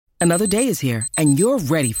Another day is here, and you're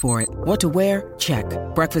ready for it. What to wear? Check.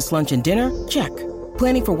 Breakfast, lunch, and dinner? Check.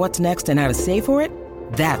 Planning for what's next and how to save for it?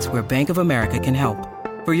 That's where Bank of America can help.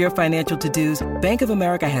 For your financial to-dos, Bank of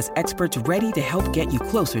America has experts ready to help get you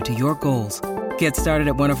closer to your goals. Get started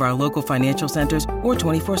at one of our local financial centers or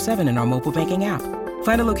 24/7 in our mobile banking app.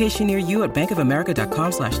 Find a location near you at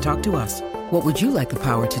bankofamerica.com/talktous. What would you like the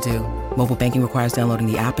power to do? Mobile banking requires downloading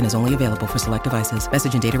the app and is only available for select devices.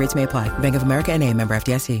 Message and data rates may apply. Bank of America N.A., member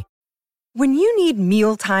FDIC. When you need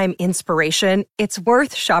mealtime inspiration, it's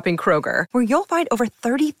worth shopping Kroger, where you'll find over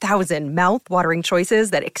 30,000 mouth-watering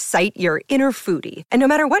choices that excite your inner foodie. And no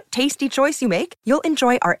matter what tasty choice you make, you'll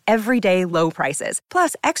enjoy our everyday low prices,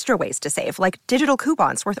 plus extra ways to save, like digital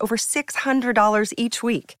coupons worth over $600 each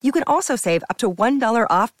week. You can also save up to $1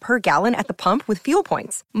 off per gallon at the pump with fuel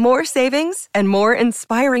points. More savings and more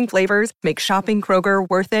inspiring flavors make shopping Kroger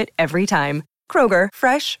worth it every time. Kroger,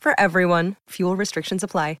 fresh for everyone. Fuel restrictions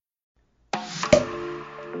apply.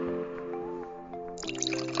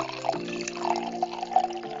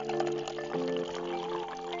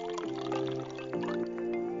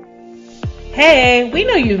 Hey, we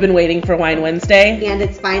know you've been waiting for Wine Wednesday. And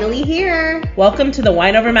it's finally here. Welcome to the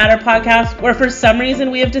Wine Over Matter podcast, where for some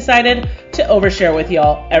reason we have decided to overshare with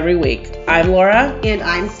y'all every week. I'm Laura. And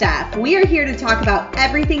I'm Steph. We are here to talk about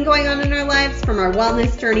everything going on in our lives, from our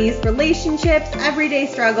wellness journeys, relationships, everyday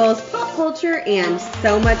struggles, pop culture, and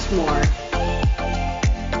so much more.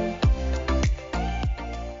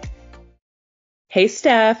 Hey,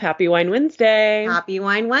 Steph. Happy Wine Wednesday. Happy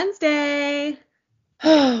Wine Wednesday.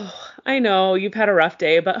 Oh, I know you've had a rough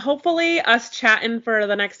day, but hopefully us chatting for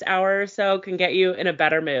the next hour or so can get you in a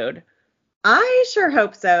better mood. I sure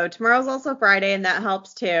hope so. Tomorrow's also Friday, and that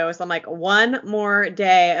helps too. So I'm like, one more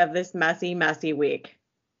day of this messy, messy week.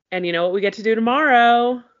 And you know what we get to do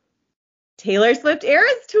tomorrow? Taylor Swift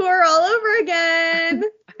Eras Tour all over again.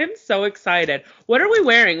 I'm so excited. What are we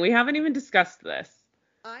wearing? We haven't even discussed this.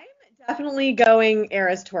 I'm definitely going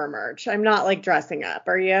Eras Tour merch. I'm not like dressing up.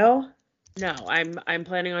 Are you? No, I'm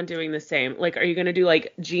planning on doing the same. Like, are you going to do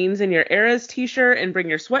like jeans and your Eras t-shirt and bring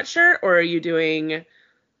your sweatshirt, or are you doing...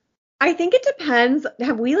 I think it depends.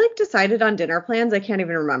 Have we like decided on dinner plans? I can't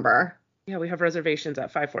even remember. Yeah, we have reservations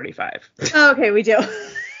at 5:45. Oh, okay, we do.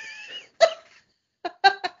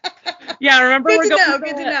 Yeah, remember Good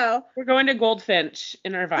to know. We're going to Goldfinch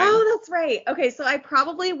in Irvine. Oh, that's right. Okay, so I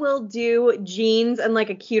probably will do jeans and like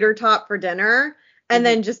a cuter top for dinner. And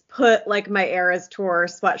then just put like my Eras Tour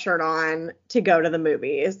sweatshirt on to go to the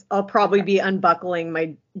movies. I'll probably be unbuckling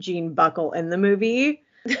my jean buckle in the movie,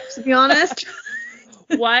 to be honest.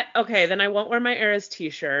 What? Okay, then I won't wear my Eras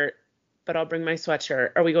t-shirt, but I'll bring my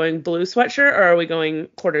sweatshirt. Are we going blue sweatshirt or are we going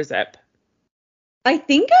quarter zip? I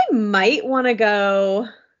think I might want to go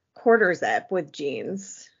quarter zip with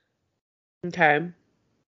jeans. Okay.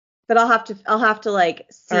 But I'll have to like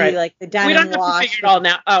see right. Like the denim wash. We don't have to figure it all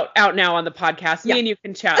now out now on the podcast. Yeah. Me and you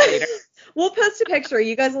can chat later. We'll post a picture.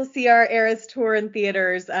 You guys will see our Eras Tour in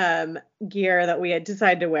theaters gear that we had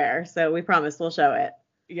decided to wear. So we promise we'll show it.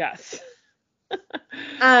 Yes.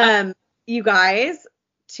 You guys,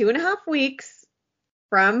 2.5 weeks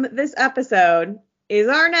from this episode is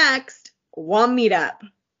our next WOM meetup.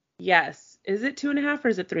 Yes. Is it 2.5 or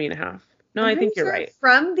is it 3.5? No, I think you're right.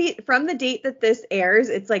 From the date that this airs,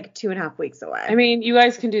 it's like 2.5 weeks away. I mean, you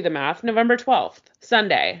guys can do the math. November 12th,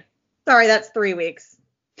 Sunday. Sorry, that's 3 weeks.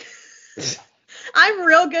 I'm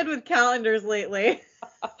real good with calendars lately.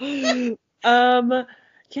 Yeah,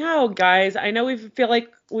 guys, I know feel like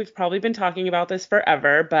we've probably been talking about this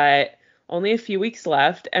forever, but only a few weeks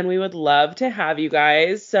left, and we would love to have you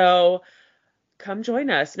guys. So come join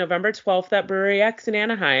us November 12th at Brewery X in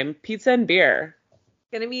Anaheim. Pizza and beer.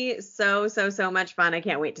 Gonna be so much fun. I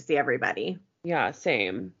can't wait to see everybody. Yeah,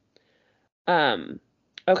 same.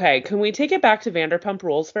 Okay, can we take it back to Vanderpump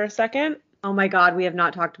Rules for a second? Oh my God, we have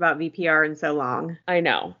not talked about VPR in so long. I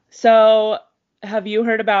know. So, have you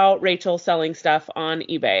heard about Rachel selling stuff on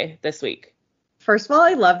eBay this week? First of all,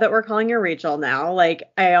 I love that we're calling her Rachel now. Like,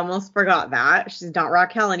 I almost forgot that. She's not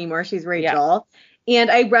Raquel anymore. She's Rachel. Yeah.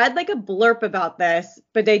 And I read like a blurb about this,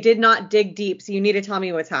 but I did not dig deep. So you need to tell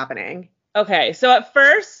me what's happening. Okay, so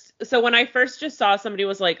when I first just saw somebody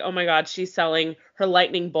was like, oh my God, she's selling her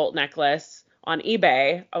lightning bolt necklace on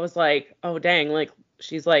eBay, I was like, oh dang, like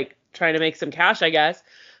she's like trying to make some cash, I guess.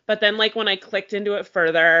 But then like when I clicked into it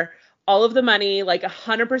further, all of the money, like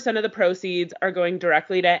 100% of the proceeds are going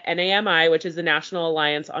directly to NAMI, which is the National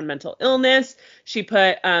Alliance on Mental Illness. She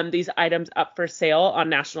put these items up for sale on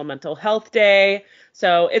National Mental Health Day.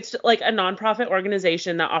 So it's like a nonprofit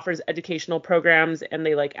organization that offers educational programs, and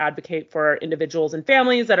they like advocate for individuals and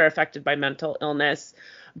families that are affected by mental illness.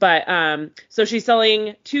 But so she's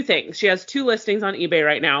selling two things. She has two listings on eBay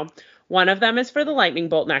right now. One of them is for the lightning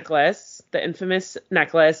bolt necklace, the infamous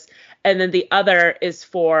necklace, and then the other is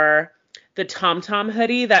for the Tom Tom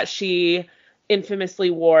hoodie that she infamously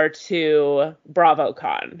wore to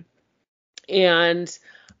BravoCon. And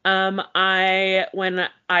when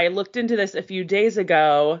I looked into this a few days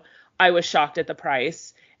ago, I was shocked at the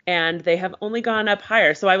price, and they have only gone up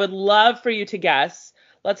higher. So I would love for you to guess.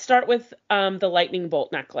 Let's start with the lightning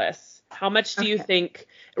bolt necklace. How much do you think?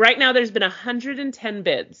 Right now there's been 110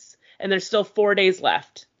 bids, and there's still 4 days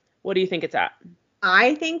left. What do you think it's at?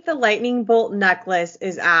 I think the lightning bolt necklace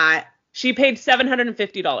is at... She paid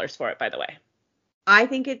 $750 for it, by the way. I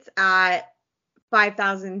think it's at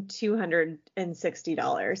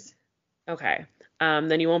 $5,260. Okay.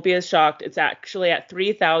 Then you won't be as shocked. It's actually at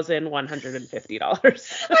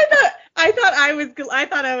 $3,150. I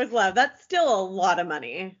thought I was low. That's still a lot of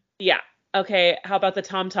money. Yeah. Okay. How about the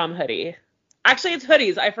Tom Tom hoodie? Actually, it's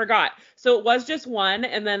hoodies. I forgot. So it was just one,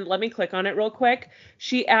 and then let me click on it real quick.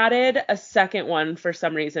 She added a second one for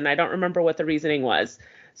some reason. I don't remember what the reasoning was.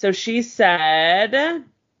 So she said,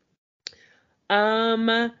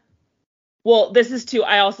 well, this is too,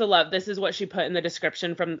 I also love, this is what she put in the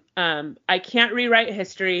description from, I can't rewrite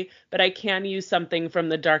history, but I can use something from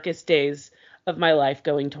the darkest days of my life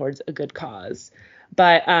going towards a good cause.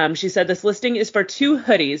 But she said this listing is for two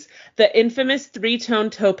hoodies. The infamous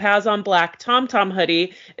 3-tone topaz on black Tom Tom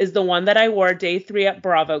hoodie is the one that I wore day 3 at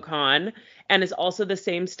BravoCon, and is also the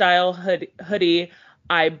same style hoodie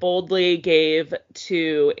I boldly gave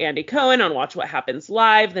to Andy Cohen on Watch What Happens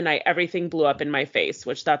Live the night everything blew up in my face,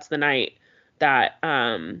 which that's the night that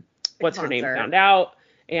what's her name found out.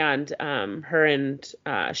 And her and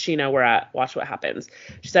Sheena were at Watch What Happens.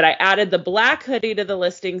 She said, I added the black hoodie to the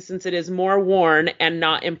listing since it is more worn and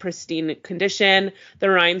not in pristine condition. The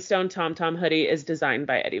rhinestone Tom Tom hoodie is designed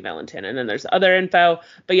by Eddie Valentin. And then there's other info.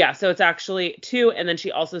 But yeah, so it's actually two. And then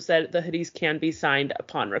she also said the hoodies can be signed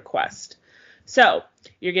upon request. So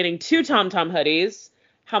you're getting two Tom Tom hoodies.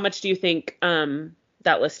 How much do you think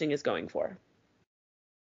that listing is going for?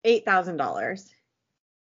 $8,000.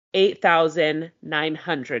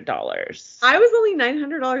 $8,900. I was only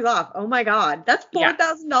 $900 off. Oh my God. That's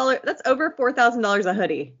 $4,000. Yeah. That's over $4,000 a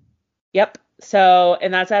hoodie. Yep. So,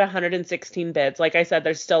 and that's at 116 bids. Like I said,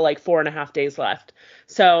 there's still like 4.5 days left.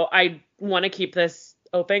 So I want to keep this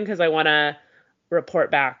open because I want to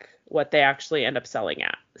report back what they actually end up selling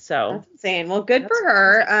at. So that's insane. Well, good for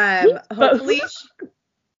her. Hopefully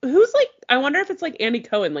who's like, I wonder if it's like Andy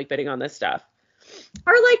Cohen like bidding on this stuff.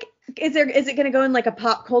 Or like, is it going to go in like a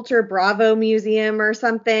pop culture Bravo museum or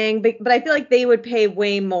something? But I feel like they would pay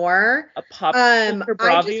way more. A pop culture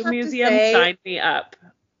Bravo museum, sign me up.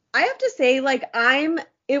 I have to say, like, I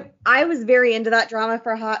was very into that drama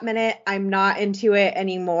for a hot minute. I'm not into it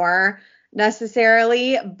anymore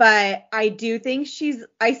necessarily, but I do think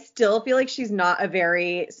I still feel like she's not a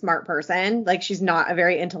very smart person. Like, she's not a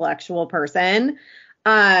very intellectual person.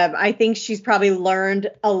 I think she's probably learned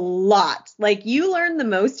a lot. Like, you learn the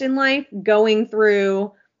most in life going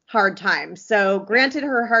through hard times. So granted,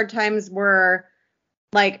 her hard times were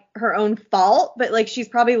like her own fault, but like she's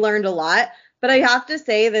probably learned a lot. But I have to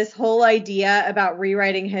say, this whole idea about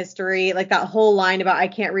rewriting history, like that whole line about I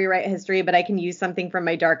can't rewrite history, but I can use something from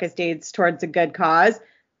my darkest days towards a good cause.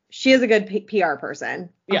 She is a good PR person.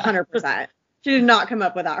 100%. She did not come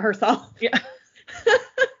up with that herself. Yeah.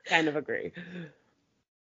 Kind of agree.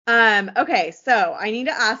 Okay, so I need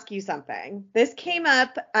to ask you something. This came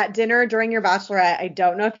up at dinner during your bachelorette. I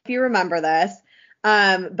don't know if you remember this,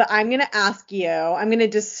 but I'm going to ask you. I'm going to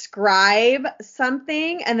describe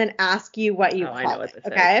something and then ask you what you call I know what it. This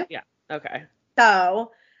Okay? Is. Yeah. Okay.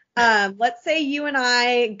 So, let's say you and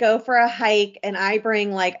I go for a hike and I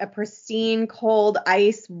bring like a pristine cold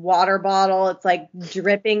ice water bottle. It's like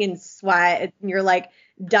dripping in sweat and you're like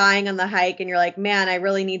dying on the hike and you're like, man, I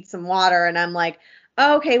really need some water. And I'm like,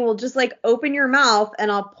 oh, okay, well, just like open your mouth and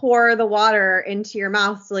I'll pour the water into your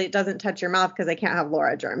mouth so it doesn't touch your mouth because I can't have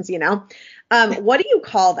Laura germs, you know? What do you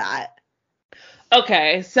call that?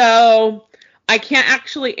 Okay, so I can't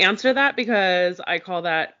actually answer that because I call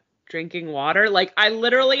that drinking water. Like, I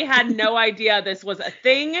literally had no idea this was a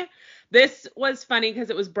thing. This was funny because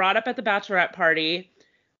it was brought up at the bachelorette party.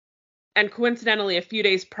 And coincidentally, a few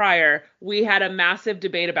days prior, we had a massive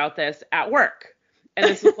debate about this at work. And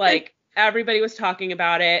this was like, everybody was talking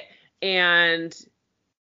about it, and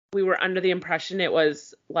we were under the impression it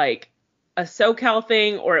was like a SoCal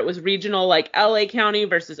thing, or it was regional, like LA County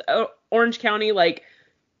versus Orange County, like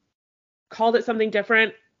called it something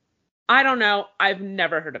different. I don't know. I've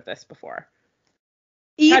never heard of this before.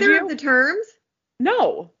 Either of the terms?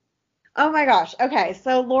 No. Oh my gosh. Okay.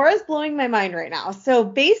 So Laura's blowing my mind right now. So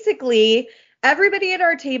basically, everybody at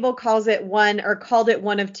our table called it one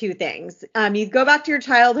of two things. You go back to your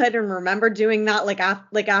childhood and remember doing that like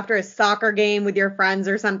after a soccer game with your friends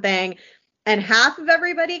or something. And half of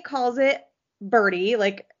everybody calls it birdie.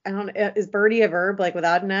 Like, I don't know, is birdie a verb? Like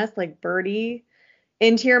without an S, like birdie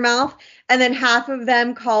into your mouth. And then half of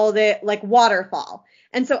them called it like waterfall.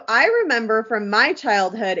 And so I remember from my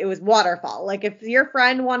childhood, it was waterfall. Like if your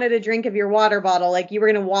friend wanted a drink of your water bottle, like you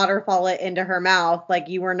were going to waterfall it into her mouth. Like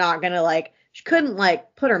you were not going to like, she couldn't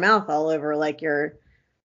like put her mouth all over like your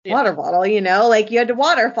water bottle, like you had to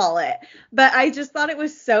waterfall it. But I just thought it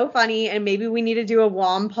was so funny. And maybe we need to do a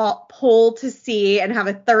WOM poll to see and have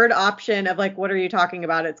a third option of like, what are you talking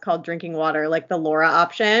about? It's called drinking water, like the Laura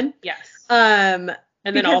option. Yes.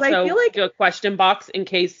 And then also I feel like do a question box in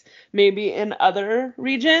case maybe in other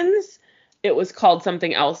regions it was called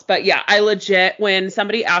something else. But yeah, I legit, when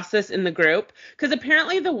somebody asked this in the group, because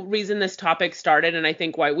apparently the reason this topic started, and I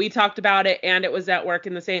think why we talked about it, and it was at work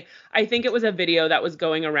in the same, I think it was a video that was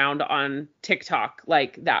going around on TikTok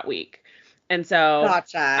like that week. And so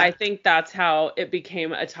Gotcha. I think that's how it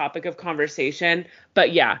became a topic of conversation.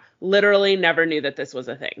 But yeah, literally never knew that this was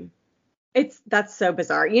a thing. That's so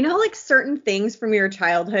bizarre. Like certain things from your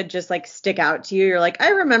childhood just like stick out to you. You're like, I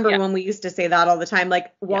remember when we used to say that all the time.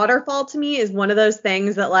 Like waterfall to me is one of those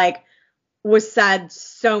things that like was said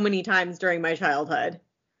so many times during my childhood.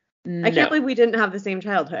 No. I can't believe we didn't have the same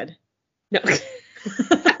childhood. No.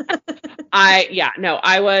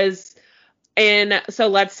 I was in, so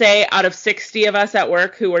let's say out of 60 of us at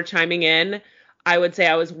work who were chiming in, I would say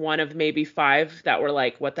I was one of maybe 5 that were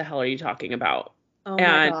like, what the hell are you talking about? Oh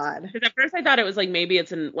my God. Because at first I thought it was like maybe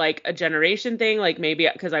it's like a generation thing, like maybe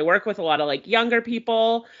because I work with a lot of like younger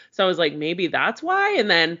people, so I was like maybe that's why. And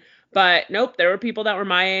then, but nope, there were people that were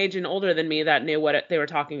my age and older than me that knew what they were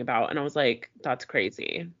talking about, and I was like, that's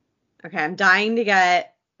crazy. Okay, I'm dying to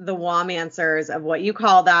get the WOM answers of what you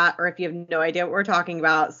call that, or if you have no idea what we're talking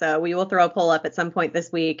about. So we will throw a poll up at some point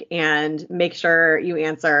this week and make sure you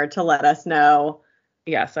answer to let us know.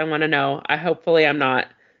 Yes, I want to know. Hopefully I'm not.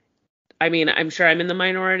 I mean, I'm sure I'm in the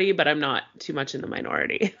minority, but I'm not too much in the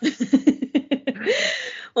minority.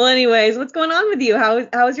 Well, anyways, what's going on with you? How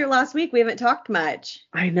was your last week? We haven't talked much.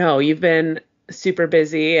 I know you've been super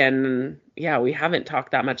busy, and yeah, we haven't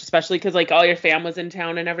talked that much, especially because like all your fam was in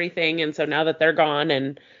town and everything. And so now that they're gone,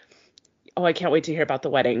 and I can't wait to hear about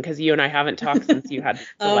the wedding, because you and I haven't talked since you had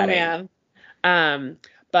the wedding. Man.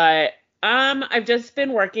 But I've just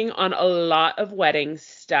been working on a lot of wedding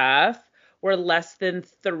stuff. We're less than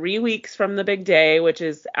 3 weeks from the big day, which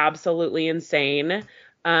is absolutely insane.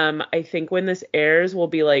 I think when this airs, we'll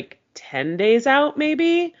be like 10 days out,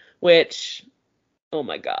 maybe, which, oh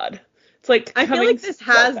my God. It's like, I feel like this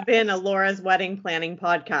has been a Laura's wedding planning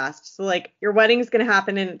podcast. So like your wedding's going to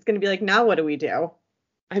happen and it's going to be like, now what do we do?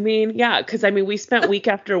 I mean, yeah, because I mean, we spent week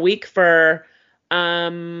after week for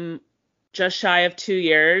just shy of 2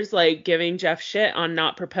 years, like giving Jeff shit on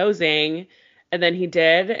not proposing. And then he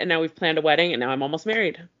did, and now we've planned a wedding, and now I'm almost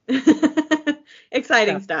married.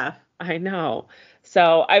 Exciting stuff. I know.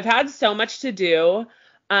 So I've had so much to do.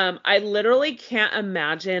 I literally can't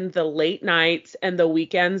imagine the late nights and the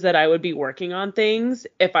weekends that I would be working on things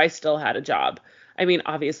if I still had a job. I mean,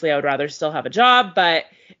 obviously, I would rather still have a job, but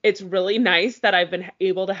it's really nice that I've been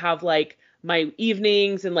able to have, like, my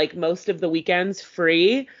evenings and, like, most of the weekends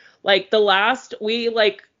free. Like, we,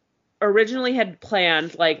 like, originally had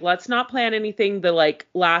planned, like, let's not plan anything the like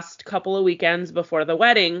last couple of weekends before the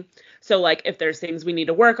wedding. So like if there's things we need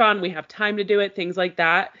to work on, we have time to do it, things like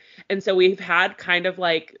that. And so we've had kind of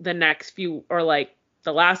like the next few, or like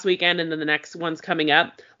the last weekend and then the next one's coming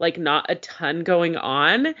up, like not a ton going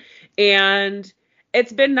on. And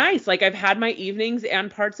it's been nice. Like I've had my evenings and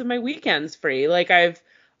parts of my weekends free. Like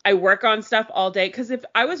I work on stuff all day. Cause if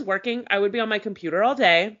I was working, I would be on my computer all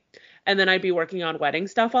day. And then I'd be working on wedding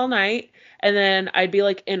stuff all night. And then I'd be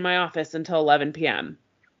like in my office until 11 p.m.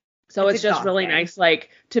 So it's just really nice, like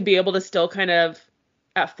to be able to still kind of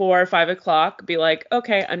at 4 or 5 o'clock be like,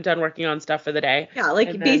 okay, I'm done working on stuff for the day. Yeah.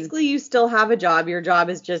 Like basically you still have a job. Your job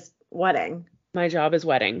is just wedding. My job is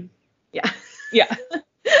wedding. Yeah. Yeah.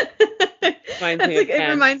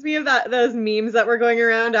 It reminds me of those memes that were going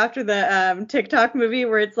around after the TikTok movie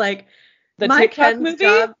where it's like the TikTok movie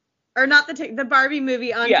job, or not the Barbie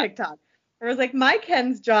movie on TikTok. Where it was like my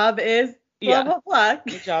Ken's job is blah blah blah.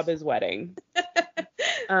 My job is wedding.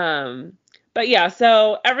 But yeah,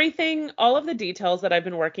 so everything, all of the details that I've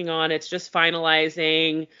been working on, it's just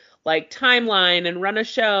finalizing like timeline and run a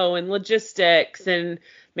show and logistics and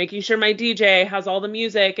making sure my DJ has all the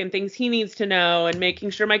music and things he needs to know and making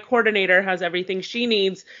sure my coordinator has everything she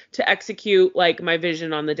needs to execute like my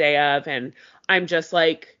vision on the day of. And I'm just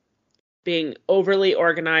like being overly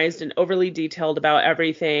organized and overly detailed about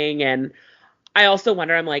everything. And I also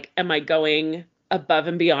wonder, I'm like, am I going above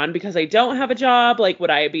and beyond because I don't have a job? Like,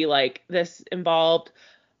 would I be like this involved?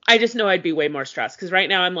 I just know I'd be way more stressed because right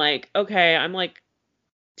now I'm like, okay, I'm like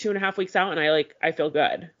 2.5 weeks out and I feel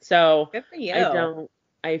good. So Good for you.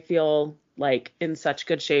 I feel like in such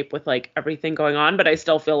good shape with like everything going on, but I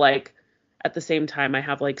still feel like at the same time I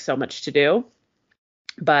have like so much to do.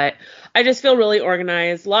 But I just feel really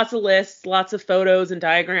organized, lots of lists, lots of photos and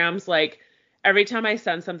diagrams. Like every time I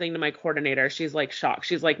send something to my coordinator, she's like shocked.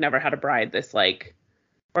 She's like never had a bride this like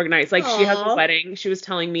organized. Like she has a wedding. She was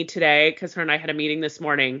telling me today, because her and I had a meeting this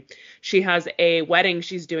morning. She has a wedding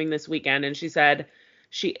she's doing this weekend. And she said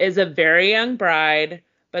she is a very young bride,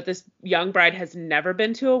 but this young bride has never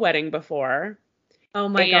been to a wedding before. Oh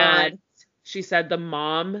my God. She said the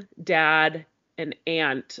mom, dad, and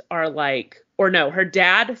aunt are like, or no, her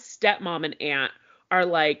dad, stepmom, and aunt are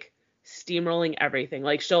like steamrolling everything.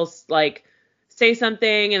 Like she'll like say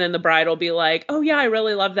something and then the bride will be like, oh yeah, I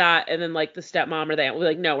really love that. And then like the stepmom or the aunt will be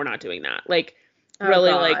like, no, we're not doing that. Like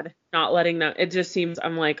really like not letting them. It just seems,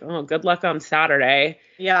 I'm like, oh, good luck on Saturday.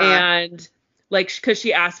 Yeah. And like, cause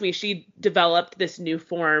she asked me, she developed this new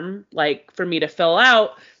form like for me to fill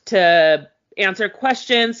out to answer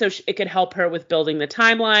questions so it could help her with building the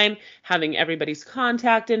timeline, having everybody's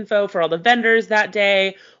contact info for all the vendors that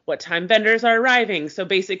day, what time vendors are arriving. So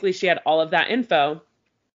basically she had all of that info.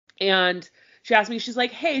 And she asked me, she's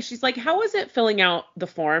like, hey, she's like, how was it filling out the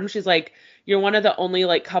form? She's like, you're one of the only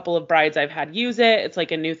like couple of brides I've had use it. It's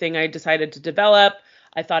like a new thing I decided to develop.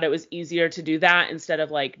 I thought it was easier to do that instead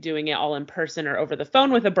of like doing it all in person or over the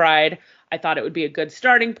phone with a bride. I thought it would be a good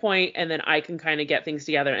starting point and then I can kind of get things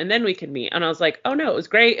together and then we could meet. And I was like, oh no, it was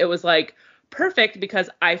great. It was like perfect because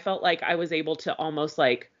I felt like I was able to almost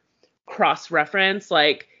like cross-reference.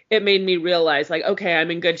 Like it made me realize like, okay,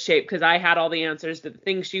 I'm in good shape because I had all the answers to the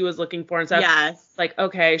things she was looking for and stuff. Yes. Like,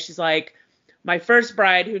 okay, she's like, my first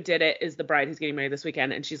bride who did it is the bride who's getting married this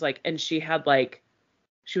weekend. And she's like, and she had like,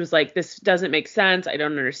 she was like, this doesn't make sense. I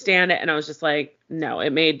don't understand it. And I was just like, no,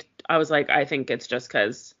 I was like, I think it's just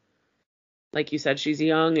because, like you said, she's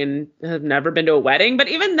young and has never been to a wedding. But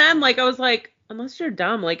even then, like, I was like, unless you're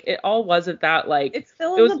dumb, like, it all wasn't that, like, it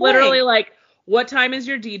was literally like, what time is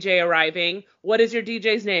your DJ arriving? What is your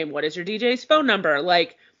DJ's name? What is your DJ's phone number?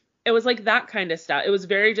 Like, it was like that kind of stuff. It was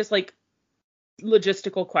very just like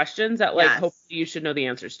logistical questions that, like, hopefully you should know the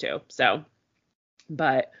answers to. So,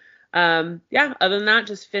 but yeah, other than that,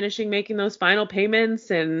 just finishing making those final payments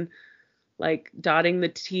and like dotting the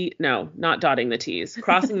T, no, not dotting the T's,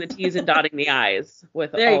 crossing the T's and dotting the I's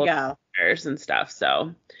with all of the prayers and stuff.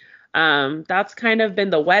 So, that's kind of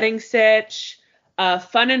been the wedding sitch.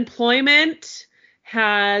 Fun employment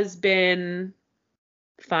has been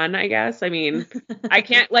fun, I guess. I mean, I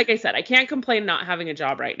can't, like I said, I can't complain not having a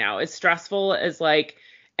job right now. As stressful as like,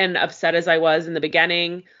 and upset as I was in the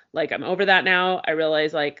beginning, like I'm over that now. I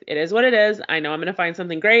realize like it is what it is. I know I'm going to find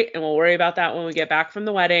something great and we'll worry about that when we get back from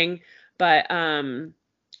the wedding. But,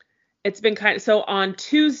 it's been kind of, so on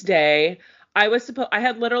Tuesday, I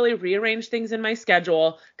had literally rearranged things in my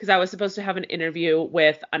schedule because I was supposed to have an interview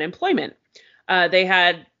with unemployment. They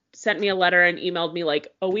had sent me a letter and emailed me like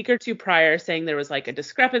a week or two prior saying there was like a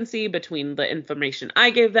discrepancy between the information I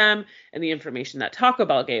gave them and the information that Taco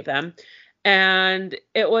Bell gave them. And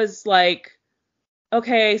it was like,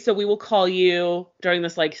 okay, so we will call you during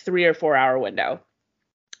this like 3 or 4 hour window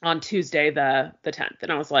on Tuesday, the 10th.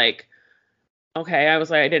 And I was like, okay, I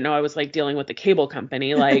didn't know I was like dealing with the cable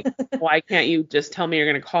company. Like, why can't you just tell me you're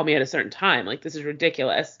going to call me at a certain time? Like, this is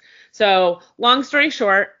ridiculous. So long story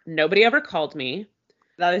short, nobody ever called me.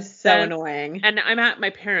 That is so annoying. And I'm at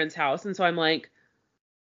my parents' house. And so I'm like,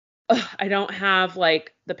 I don't have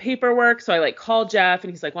like the paperwork. So I like called Jeff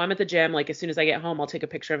and he's like, well, I'm at the gym. Like as soon as I get home, I'll take a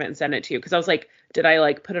picture of it and send it to you. Cause I was like, did I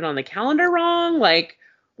like put it on the calendar wrong? Like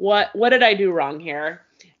what did I do wrong here?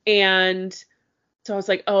 And so I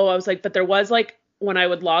was like, but there was like, when I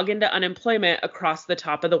would log into unemployment across the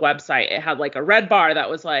top of the website, it had like a red bar that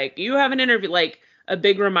was like, you have an interview, like a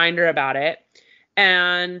big reminder about it.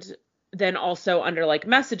 And then also under like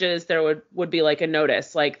messages, there would be like a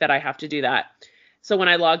notice like that I have to do that. So when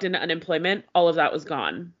I logged into unemployment, all of that was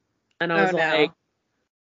gone. And I was like,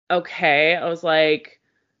 okay. I was like,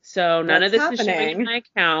 so none of this is showing in my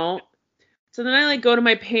account. So then I like go to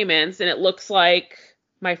my payments and it looks like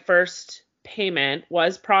my first payment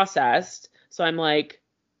was processed. So I'm like,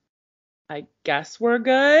 I guess we're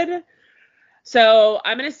good. So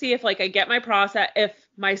I'm going to see if like I get my process. If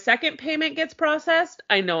my second payment gets processed,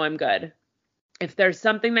 I know I'm good. If there's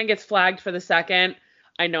something that gets flagged for the second,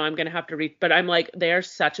 I know I'm going to have to reach. But I'm like, they are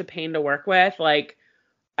such a pain to work with. Like,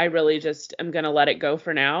 I really just am going to let it go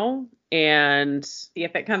for now and see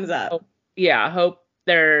if it comes up. Hope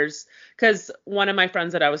there's, because one of my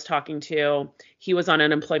friends that I was talking to, he was on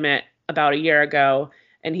unemployment about a year ago,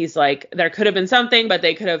 and he's like, there could have been something, but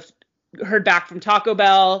they could have heard back from Taco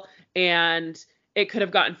Bell and it could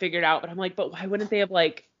have gotten figured out. But I'm like, but why wouldn't they have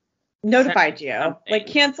like notified you? Something? Like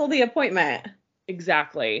cancel the appointment.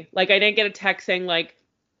 Exactly. Like I didn't get a text saying like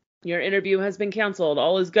your interview has been canceled.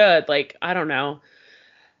 All is good. Like, I don't know.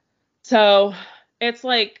 So it's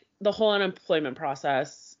like the whole unemployment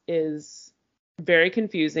process is very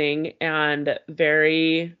confusing and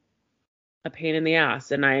very a pain in the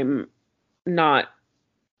ass. And I'm not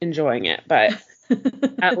enjoying it, but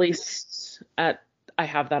at least I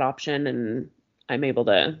have that option and I'm able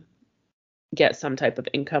to get some type of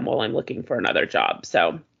income while I'm looking for another job.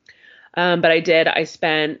 So, but I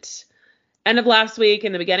spent end of last week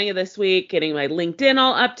and the beginning of this week getting my LinkedIn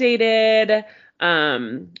all updated,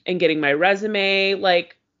 and getting my resume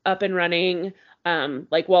like up and running.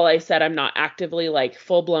 Like while I said I'm not actively like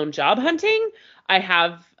full blown job hunting, I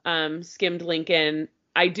have skimmed LinkedIn.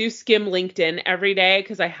 I do skim LinkedIn every day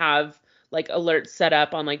because I have like alerts set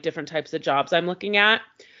up on like different types of jobs I'm looking at.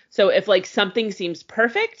 So if like something seems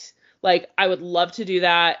perfect, like I would love to do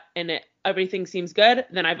that and everything seems good,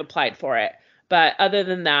 then I've applied for it. But other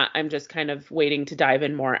than that, I'm just kind of waiting to dive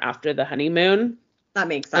in more after the honeymoon. That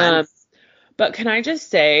makes sense. But can I just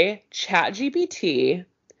say, ChatGPT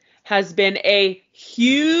has been a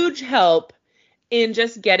huge help in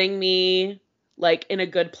just getting me like in a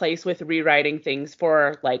good place with rewriting things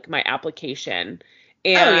for like my application.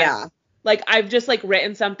 And like I've just like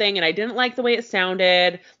written something and I didn't like the way it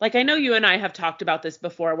sounded. Like I know you and I have talked about this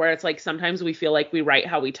before where it's like sometimes we feel like we write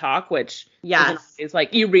how we talk, which is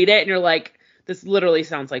like you read it and you're like, this literally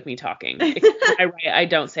sounds like me talking. I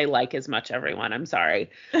don't say like as much, everyone. I'm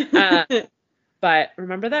sorry. But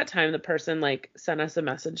remember that time the person like sent us a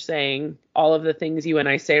message saying all of the things you and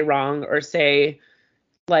I say wrong or say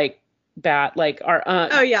like bad, like our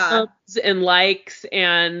and likes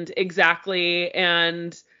and exactly.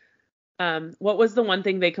 And what was the one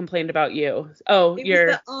thing they complained about you? Oh,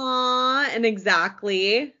 you're and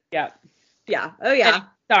exactly. Yeah. Yeah. Oh yeah.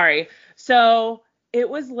 Sorry. So it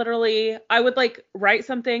was literally, I would like write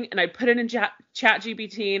something and I'd put it in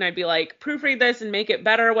ChatGPT and I'd be like, proofread this and make it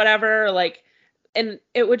better or whatever. Like, and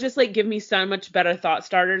it would just like give me so much better thought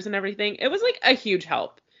starters and everything. It was like a huge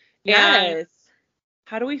help. Yes. And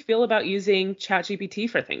how do we feel about using ChatGPT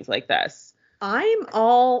for things like this? I'm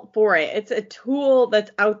all for it. It's a tool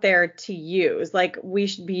that's out there to use. Like we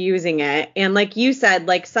should be using it. And like you said,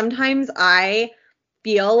 like sometimes I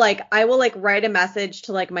feel like I will like write a message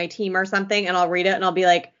to like my team or something and I'll read it and I'll be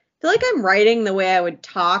like, I feel like I'm writing the way I would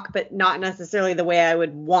talk, but not necessarily the way I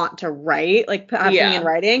would want to write, like having in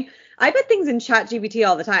writing. I put things in ChatGPT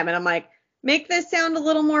all the time and I'm like, make this sound a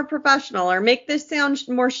little more professional or make this sound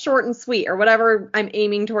more short and sweet or whatever I'm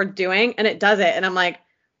aiming toward doing. And it does it. And I'm like,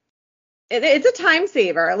 it's a time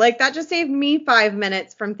saver. Like that just saved me 5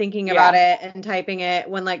 minutes from thinking about it and typing it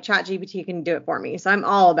when like ChatGPT can do it for me. So I'm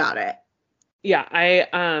all about it. Yeah,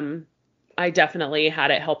 I definitely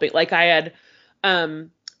had it helping. Like I had,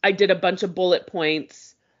 I did a bunch of bullet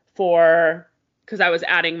points because I was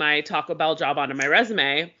adding my Taco Bell job onto my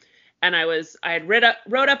resume, and I had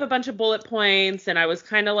wrote up a bunch of bullet points, and I was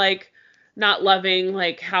kind of like not loving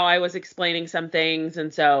like how I was explaining some things,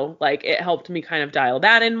 and so like it helped me kind of dial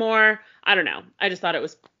that in more. I don't know. I just thought it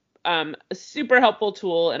was a super helpful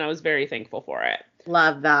tool, and I was very thankful for it.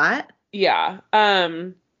 Love that. Yeah.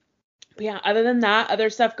 Yeah, other than that, other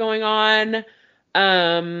stuff going on.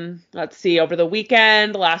 Let's see, over the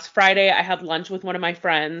weekend, last Friday, I had lunch with one of my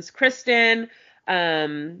friends, Kristen.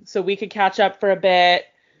 So we could catch up for a bit.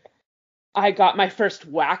 I got my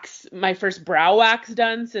first brow wax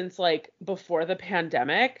done since like before the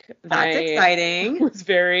pandemic. That's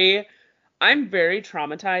exciting. I'm very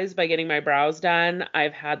traumatized by getting my brows done.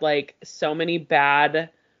 I've had like so many bad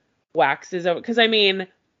waxes because I mean,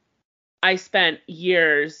 I spent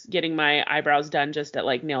years getting my eyebrows done just at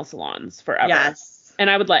like nail salons forever. Yes. And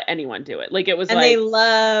I would let anyone do it. Like it was and they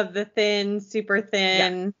love the thin, super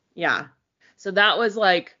thin. Yeah. So that was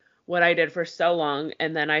like what I did for so long.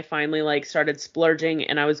 And then I finally like started splurging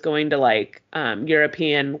and I was going to like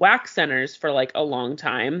European wax centers for like a long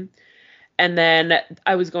time. And then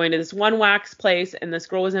I was going to this one wax place, and this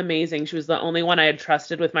girl was amazing. She was the only one I had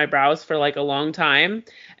trusted with my brows for like a long time.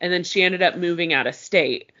 And then she ended up moving out of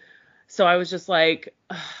state. So I was just like,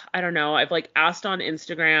 ugh, I don't know. I've like asked on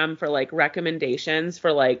Instagram for like recommendations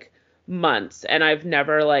for like months, and I've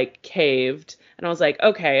never like caved. And I was like,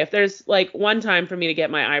 okay, if there's like one time for me to get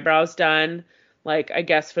my eyebrows done, like I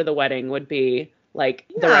guess for the wedding would be like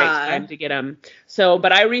the right time to get them. So,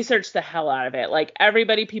 but I researched the hell out of it. Like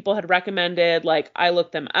people had recommended, like I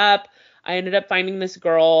looked them up. I ended up finding this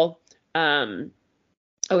girl.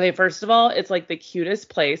 Okay, first of all, it's like the cutest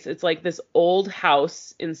place. It's like this old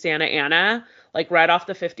house in Santa Ana, like right off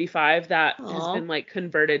the 55 that has been like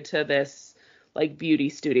converted to this like beauty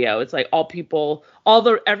studio. It's like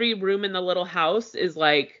every room in the little house is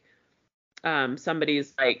like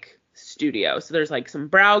somebody's like studio. So there's like some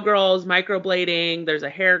brow girls, microblading, there's a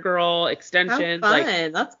hair girl, extensions. How fun.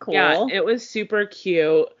 Like, that's cool. Yeah, it was super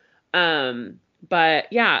cute. But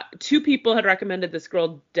yeah, 2 people had recommended this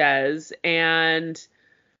girl Des, and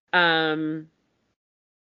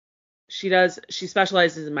she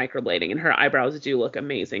specializes in microblading, and her eyebrows do look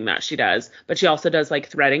amazing that she does, but she also does like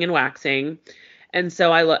threading and waxing. And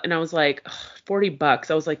so I was like, $40.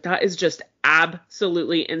 I was like, that is just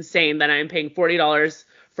absolutely insane that I'm paying $40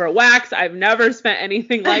 for a wax. I've never spent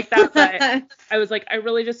anything like that, but I was like,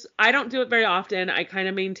 I don't do it very often. I kind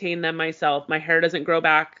of maintain them myself. My hair doesn't grow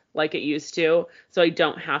back like it used to, so I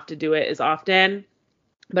don't have to do it as often.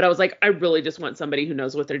 But I was like, I really just want somebody who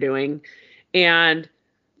knows what they're doing. And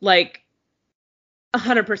like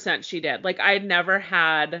 100% she did. Like I had never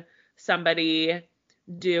had somebody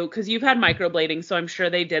do, because you've had microblading, so I'm sure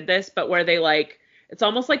they did this, but where they like, it's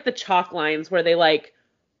almost like the chalk lines where they like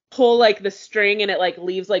pull like the string and it like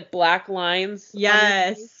leaves like black lines.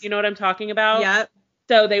 Yes. You know what I'm talking about? Yep.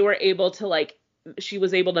 So they were able to like, she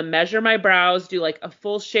was able to measure my brows, do like a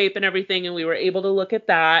full shape and everything. And we were able to look at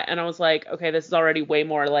that. And I was like, okay, this is already way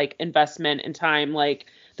more like investment in time, like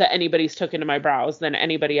that anybody's took into my brows than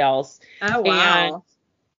anybody else. Oh, wow. And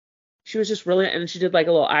she was just really, and she did like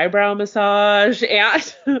a little eyebrow massage.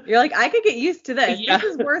 And you're like, I could get used to this. Yeah.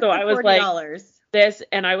 This is worth So the I was $40. Like, this,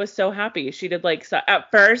 and I was so happy. She did like, so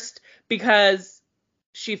at first, because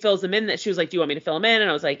she fills them in, that she was like, do you want me to fill them in? And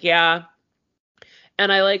I was like, yeah.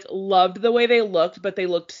 And I like loved the way they looked, but they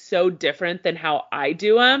looked so different than how I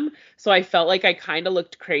do them. So I felt like I kind of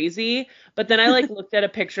looked crazy. But then I like looked at a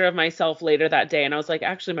picture of myself later that day, and I was like,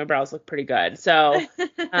 actually, my brows look pretty good. So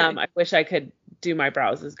I wish I could do my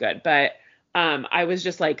brows as good. But I was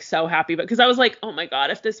just like so happy, because I was like, oh my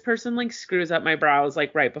God, if this person like screws up my brows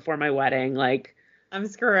like right before my wedding, like I'm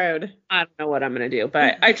screwed. I don't know what I'm going to do.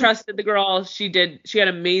 But I trusted the girl. She had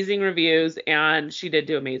amazing reviews, and she did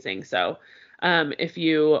do amazing. So if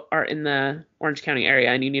you are in the Orange County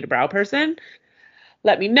area and you need a brow person,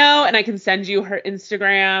 let me know, and I can send you her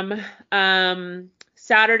Instagram.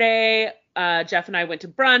 Saturday, Jeff and I went to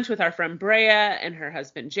brunch with our friend Brea and her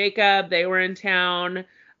husband Jacob. They were in town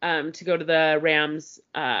to go to the Rams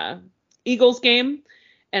Eagles game.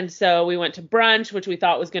 And so we went to brunch, which we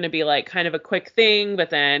thought was going to be like kind of a quick thing.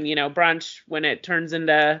 But then, brunch, when it turns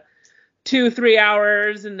into 2-3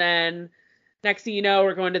 hours, and then next thing you know,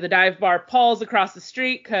 we're going to the dive bar Paul's across the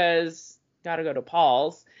street, because got to go to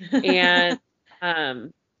Paul's. And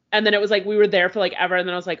and then it was like we were there for like ever. And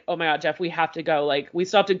then I was like, oh my God, Jeff, we have to go. Like we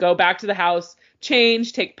still have to go back to the house,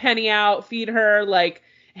 change, take Penny out, feed her, like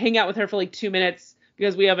hang out with her for like 2 minutes,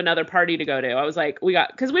 because we have another party to go to. I was like,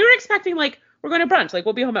 because we were expecting like we're going to brunch. Like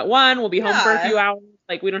we'll be home at 1, we'll be home for a few hours.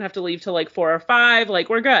 Like we don't have to leave till like 4 or 5. Like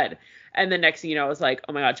we're good. And then next thing you know, I was like,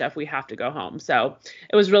 oh my God, Jeff, we have to go home. So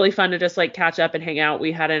it was really fun to just like catch up and hang out.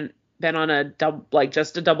 We hadn't been on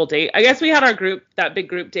just a double date. I guess we had that big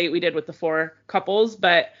group date we did with the 4 couples,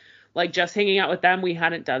 but like just hanging out with them, we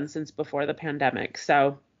hadn't done since before the pandemic.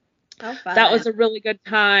 So that was a really good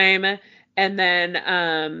time. And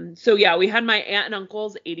then, so yeah, we had my aunt and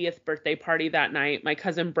uncle's 80th birthday party that night. My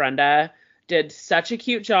cousin Brenda did such a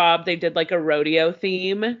cute job. They did like a rodeo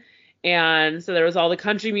theme. And so there was all the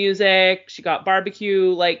country music. She got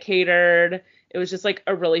barbecue like catered. It was just like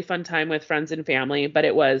a really fun time with friends and family, but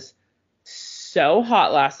it was so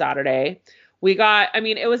hot last Saturday.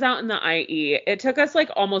 It was out in the IE. It took us like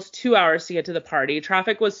almost 2 hours to get to the party.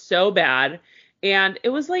 Traffic was so bad. And it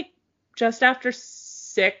was like just after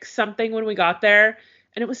 6 something when we got there,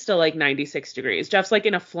 and it was still like 96 degrees. Jeff's like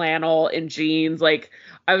in a flannel and jeans. Like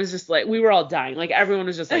I was just like, we were all dying. Like everyone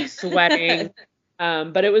was just like sweating.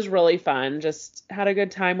 But it was really fun. Just had a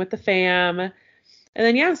good time with the fam. And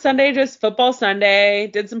then, yeah, Sunday, just football Sunday.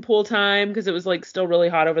 Did some pool time because it was like still really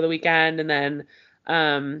hot over the weekend. And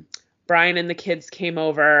then Brian and the kids came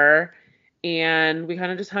over, and we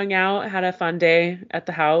kind of just hung out, had a fun day at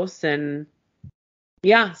the house. And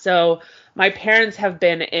yeah, so my parents have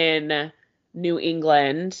been in New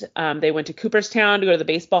England. They went to Cooperstown to go to the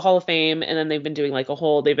Baseball Hall of Fame, and then they've been doing like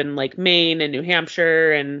they've been like Maine and New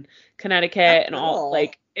Hampshire and Connecticut and all.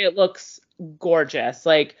 Like, it looks gorgeous.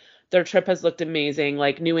 Like, their trip has looked amazing.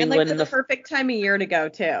 Like, New England and like the perfect time of year to go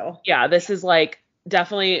too. Yeah, this is like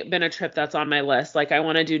definitely been a trip that's on my list. Like, I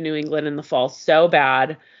want to do New England in the fall so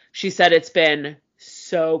bad. She said it's been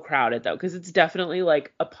so crowded though, because it's definitely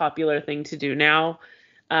like a popular thing to do now.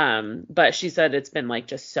 But she said it's been like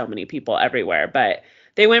just so many people everywhere. But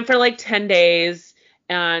they went for like 10 days.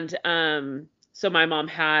 And so my mom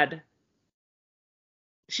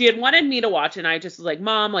she had wanted me to watch, and I just was like,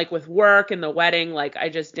 Mom, like with work and the wedding, like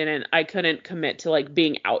I couldn't commit to like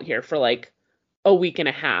being out here for like a week and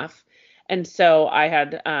a half. And so I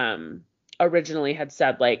had originally had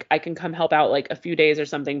said like, I can come help out like a few days or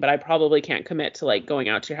something, but I probably can't commit to like going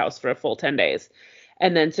out to your house for a full 10 days.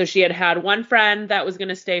 And then so she had one friend that was going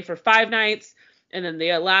to stay for 5 nights, and then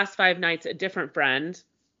the last 5 nights a different friend.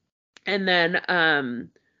 And then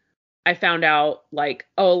I found out like,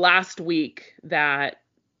 last week that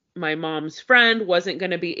my mom's friend wasn't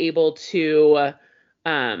going to be able to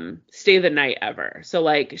stay the night ever. So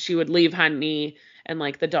like she would leave Honey, and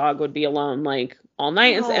like the dog would be alone like all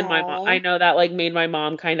night. Aww. And my mom, I know that like made my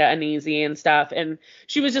mom kind of uneasy and stuff. And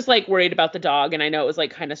she was just like worried about the dog. And I know it was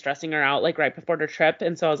like kind of stressing her out like right before her trip.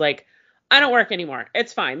 And so I was like, I don't work anymore.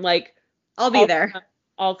 It's fine. Like I'll be there.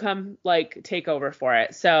 I'll come like take over for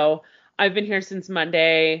it. So I've been here since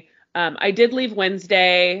Monday. I did leave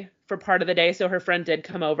Wednesday for part of the day. So her friend did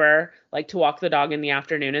come over like to walk the dog in the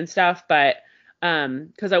afternoon and stuff. But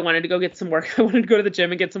because I wanted to go get some work. I wanted to go to the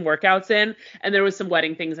gym and get some workouts in. And there was some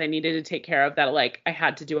wedding things I needed to take care of that like I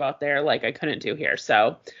had to do out there, like I couldn't do here.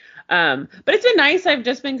 So, but it's been nice. I've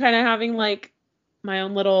just been kind of having like my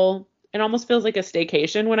own little, it almost feels like a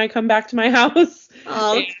staycation when I come back to my house.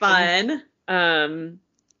 Oh, it's fun.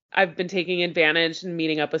 I've been taking advantage and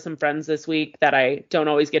meeting up with some friends this week that I don't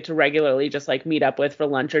always get to regularly just like meet up with for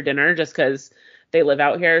lunch or dinner just because they live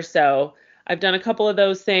out here. So I've done a couple of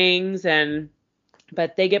those things,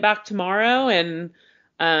 but they get back tomorrow, and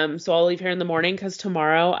so I'll leave here in the morning because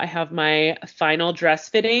tomorrow I have my final dress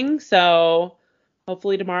fitting. So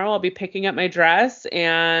hopefully tomorrow I'll be picking up my dress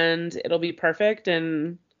and it'll be perfect.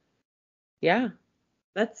 And yeah.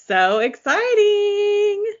 That's so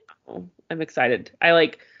exciting. Oh, I'm excited.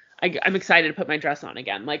 I'm excited to put my dress on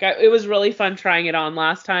again. Like it was really fun trying it on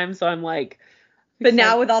last time. So I'm like, but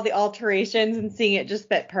now with all the alterations and seeing it just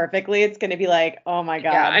fit perfectly, it's going to be like, oh my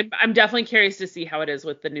God. Yeah, I'm definitely curious to see how it is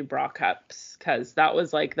with the new bra cups, because that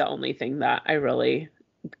was like the only thing that I really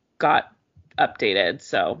got updated.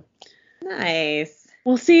 So nice.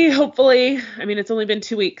 We'll see. Hopefully. I mean, it's only been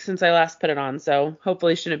 2 weeks since I last put it on, so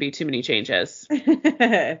hopefully shouldn't be too many changes.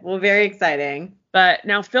 Well, very exciting. But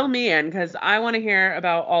now fill me in, because I want to hear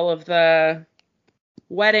about all of the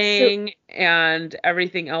wedding and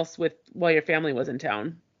everything else while your family was in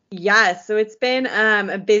town. Yes, so it's been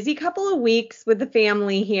a busy couple of weeks with the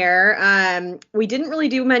family here. We didn't really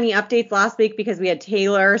do many updates last week because we had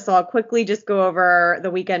Taylor, so I'll quickly just go over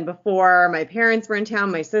the weekend before. My parents were in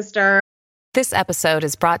town, my sister. This episode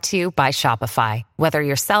is brought to you by Shopify. Whether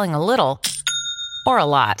you're selling a little or a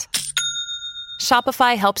lot,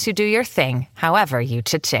 Shopify helps you do your thing, however you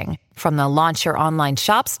cha-ching. From the launch your online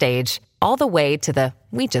shop stage, all the way to the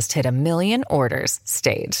we just hit 1 million orders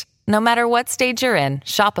stage. No matter what stage you're in,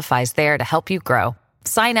 Shopify's there to help you grow.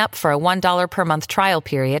 Sign up for a $1 per month trial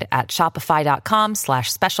period at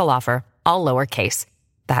shopify.com/special offer, all lowercase.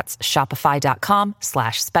 That's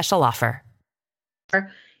shopify.com/special offer.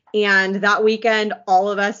 And that weekend,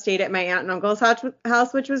 all of us stayed at my aunt and uncle's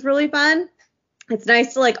house, which was really fun. It's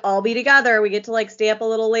nice to like all be together. We get to like stay up a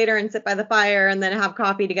little later and sit by the fire and then have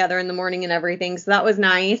coffee together in the morning and everything. So that was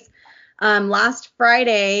nice. Last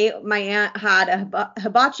Friday, my aunt had a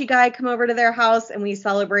hibachi guy come over to their house, and we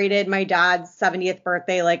celebrated my dad's 70th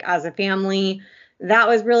birthday, like as a family. That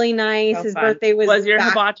was really nice. So his fun. birthday was your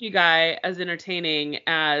hibachi guy as entertaining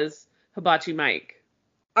as Hibachi Mike?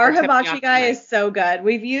 Our hibachi guy is so good.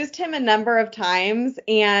 We've used him a number of times,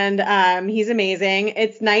 and he's amazing.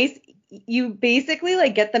 It's nice. You basically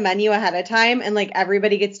like get the menu ahead of time, and like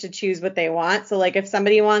everybody gets to choose what they want. So like if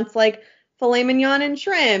somebody wants like filet mignon and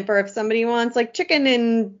shrimp, or if somebody wants like chicken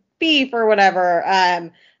and beef or whatever. I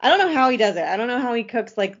don't know how he does it. I don't know how he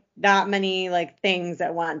cooks like that many like things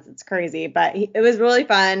at once. It's crazy, but it was really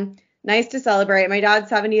fun. Nice to celebrate. My dad's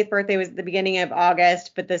 70th birthday was at the beginning of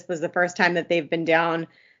August, but this was the first time that they've been down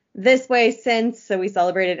this way since. So we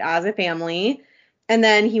celebrated as a family. And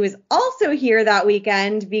then he was also here that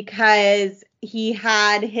weekend because he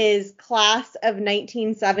had his class of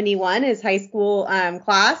 1971, his high school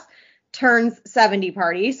class, turns 70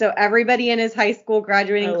 party. So everybody in his high school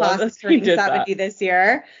graduating class is turning 70 this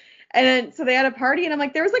year. And then, so they had a party, and I'm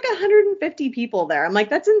like, there was like 150 people there. I'm like,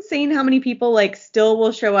 that's insane how many people like still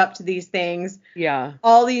will show up to these things. Yeah.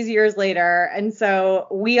 All these years later. And so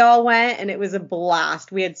we all went, and it was a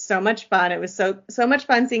blast. We had so much fun. It was so much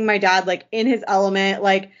fun seeing my dad like in his element.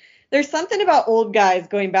 Like, there's something about old guys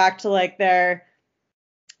going back to like their,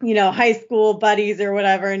 you know, high school buddies or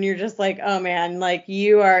whatever, and you're just like, oh man, like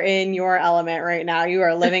you are in your element right now. You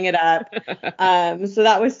are living it up. So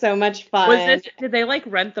that was so much fun. Did they like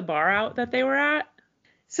rent the bar out that they were at?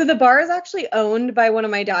 So the bar is actually owned by one of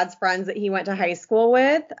my dad's friends that he went to high school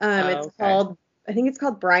with. I think it's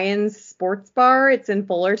called Brian's Sports Bar. It's in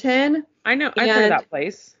Fullerton. I know. I've heard of that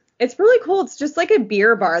place. It's really cool. It's just like a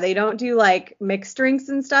beer bar. They don't do like mixed drinks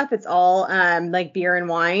and stuff. It's all like beer and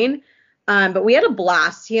wine. But we had a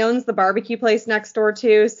blast. He owns the barbecue place next door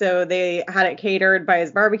too. So they had it catered by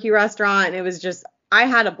his barbecue restaurant. And it was just, I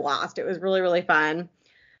had a blast. It was really, really fun.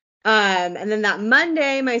 And then that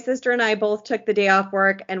Monday, my sister and I both took the day off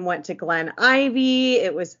work and went to Glen Ivy.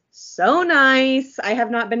 It was so nice. I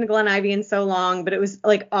have not been to Glen Ivy in so long, but it was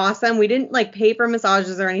like awesome. We didn't like pay for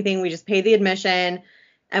massages or anything. We just paid the admission,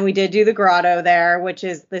 and we did do the grotto there, which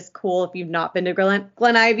is this cool. If you've not been to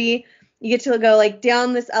Glen Ivy, you get to go like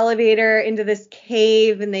down this elevator into this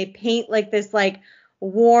cave, and they paint like this like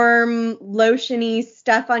warm lotiony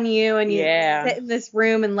stuff on you, and you sit in this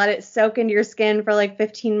room and let it soak into your skin for like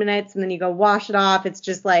 15 minutes, and then you go wash it off. It's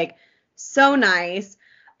just like so nice.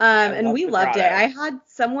 And we loved it. I had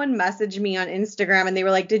someone message me on Instagram, and they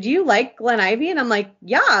were like, did you like Glen Ivy? And I'm like,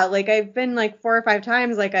 yeah, like I've been like 4 or 5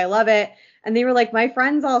 times, like I love it. And they were like, my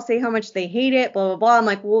friends all say how much they hate it, blah blah blah. I'm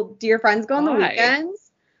like, well, do your friends go on the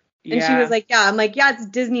weekends? And she was like, yeah. I'm like, yeah, it's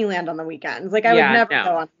Disneyland on the weekends. Like, I would never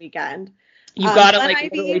go on the weekend. You gotta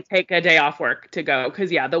like literally take a day off work to go, because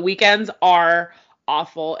the weekends are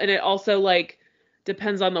awful, and it also like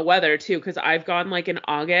depends on the weather too. Because I've gone like in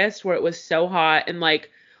August where it was so hot, and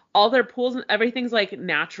like all their pools and everything's like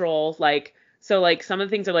natural, like so like some of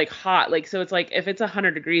the things are like hot, like so it's like if it's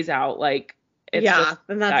 100 degrees out, like it's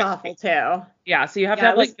then that's awful too. Yeah, so you have to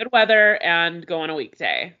have like good weather and go on a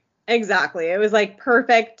weekday. Exactly. It was like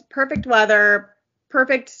perfect weather,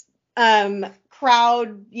 perfect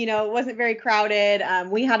crowd, you know, it wasn't very crowded.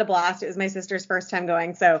 We had a blast. It was my sister's first time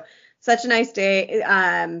going. So such a nice day,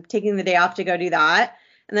 taking the day off to go do that.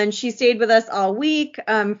 And then she stayed with us all week.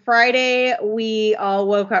 Friday, we all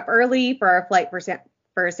woke up early for our flight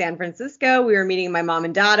for San Francisco. We were meeting my mom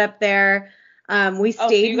and dad up there. We stayed.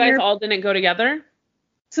 So you guys all didn't go together?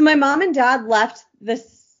 So my mom and dad left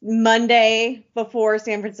this Monday before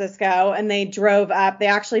San Francisco, and they drove up. They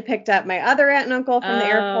actually picked up my other aunt and uncle from the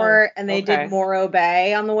airport, and they did Morro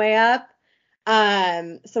Bay on the way up.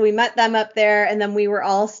 So we met them up there, and then we were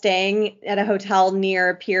all staying at a hotel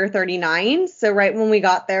near Pier 39. So right when we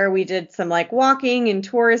got there, we did some like walking and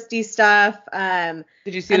touristy stuff.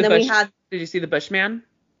 Did you see Did you see the Bushman?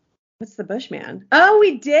 What's the Bushman? Oh,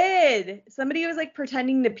 we did. Somebody was like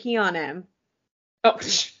pretending to pee on him. Oh.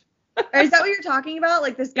 Or is that what you're talking about?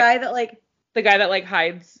 Like this guy that like the guy that like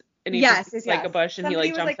hides and he yes. like a bush and somebody he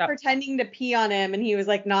like was jumps like up. Pretending to pee on him, and he was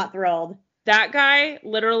like not thrilled. That guy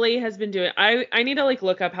literally has been doing. I need to like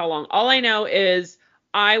look up how long. All I know is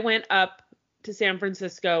I went up to San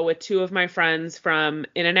Francisco with 2 of my friends from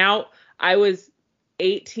In-N-Out. I was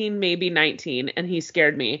 18, maybe 19, and he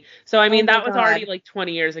scared me. So I mean that was already like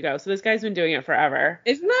 20 years ago. So this guy's been doing it forever.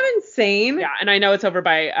 Isn't that insane? Yeah, and I know it's over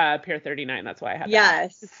by Pier 39. That's why I had that.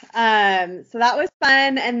 Yes. So that was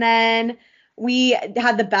fun, and then we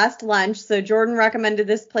had the best lunch. So Jordan recommended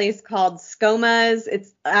this place called Skoma's.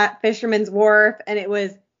 It's at Fisherman's Wharf, and it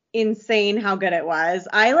was insane how good it was.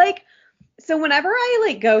 So whenever I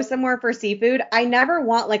like go somewhere for seafood, I never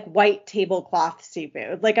want like white tablecloth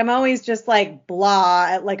seafood. Like I'm always just like blah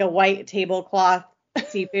at like a white tablecloth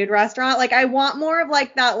seafood restaurant. Like I want more of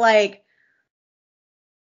like that, like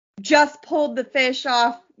just pulled the fish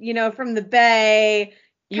off, you know, from the bay.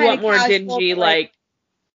 You want more casual, dingy, like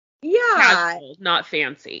casual, not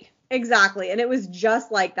fancy. Exactly. And it was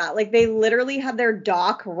just like that. Like they literally had their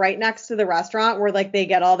dock right next to the restaurant where like they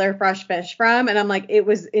get all their fresh fish from. And I'm like, it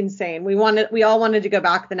was insane. We all wanted to go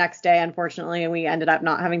back the next day, unfortunately, and we ended up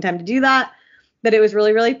not having time to do that. But it was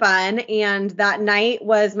really, really fun. And that night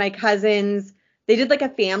was my cousin's. They did like a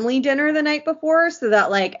family dinner the night before so that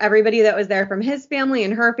like everybody that was there from his family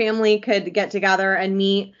and her family could get together and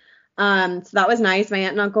meet. So that was nice. My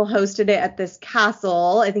aunt and uncle hosted it at this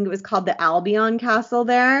castle. I think it was called the Albion Castle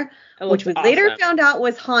there, which was later found out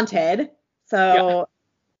was haunted. So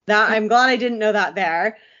that I'm glad I didn't know that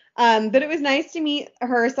there. But it was nice to meet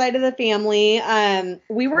her side of the family.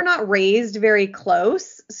 We were not raised very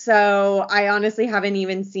close, so I honestly haven't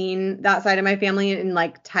even seen that side of my family in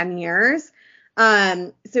like 10 years.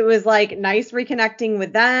 So it was like nice reconnecting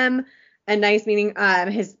with them and nice meeting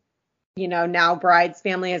his, now bride's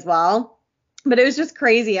family as well. But it was just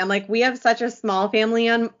crazy. I'm like, we have such a small family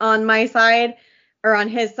on my side, or on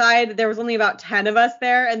his side. There was only about 10 of us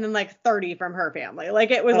there, and then like 30 from her family.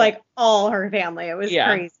 Like it was like all her family. It was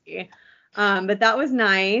crazy. But that was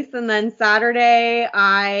nice. And then Saturday,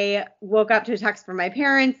 I woke up to a text from my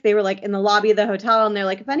parents. They were like in the lobby of the hotel, and they're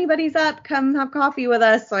like, if anybody's up, come have coffee with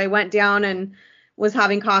us. So I went down and was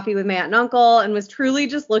having coffee with my aunt and uncle, and was truly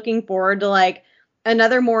just looking forward to like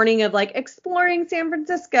another morning of like exploring San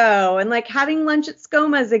Francisco and like having lunch at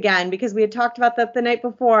Skoma's again, because we had talked about that the night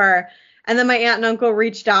before. And then my aunt and uncle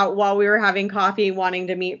reached out while we were having coffee wanting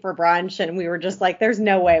to meet for brunch. And we were just like, there's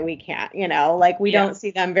no way we can't, like we don't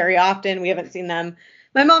see them very often. We haven't seen them.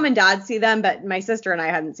 My mom and dad see them, but my sister and I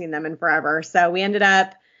hadn't seen them in forever. So we ended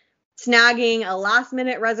up snagging a last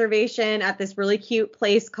minute reservation at this really cute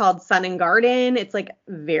place called Sun and Garden. It's like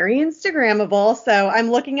very Instagrammable. So I'm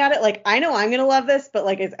looking at it like, I know I'm going to love this, but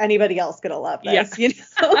like, is anybody else going to love this?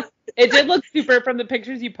 It did look super from the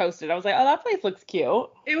pictures you posted. I was like, oh, that place looks cute.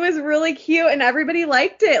 It was really cute, and everybody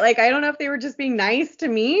liked it. Like, I don't know if they were just being nice to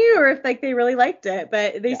me or if like they really liked it,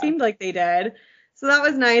 but they seemed like they did. So that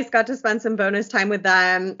was nice. Got to spend some bonus time with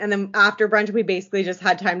them. And then after brunch, we basically just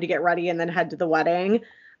had time to get ready and then head to the wedding.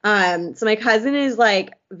 So my cousin is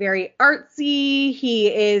like very artsy.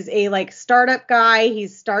 He is a like startup guy.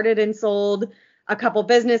 He's started and sold a couple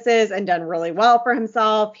businesses and done really well for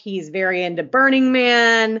himself. He's very into Burning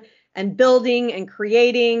Man and building and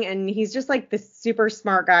creating. And he's just like this super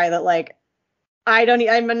smart guy that like,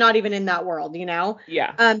 I'm not even in that world,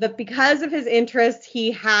 Yeah. But because of his interests,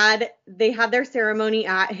 they had their ceremony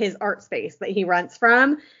at his art space that he rents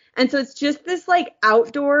from. And so it's just this like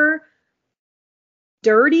outdoor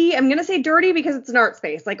dirty. I'm going to say dirty because it's an art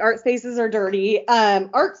space. Like art spaces are dirty.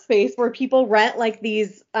 Art space where people rent like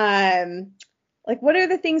these, like, what are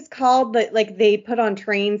the things called that, like, they put on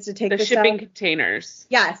trains to take the shipping containers?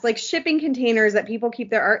 Yes, like shipping containers that people keep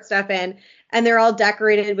their art stuff in, and they're all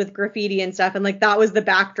decorated with graffiti and stuff. And, like, that was the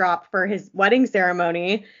backdrop for his wedding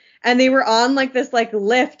ceremony. And they were on, like, this, like,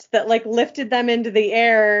 lift that, like, lifted them into the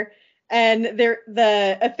air. And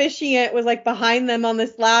the officiant was, like, behind them on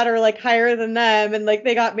this ladder, like, higher than them. And, like,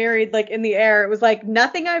 they got married, like, in the air. It was, like,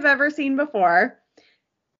 nothing I've ever seen before.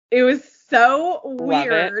 It was so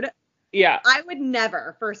weird. Yeah. I would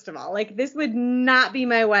never, first of all, like this would not be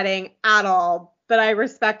my wedding at all, but I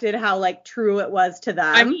respected how like true it was to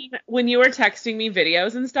them. I mean, when you were texting me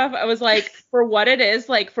videos and stuff, I was like, for what it is,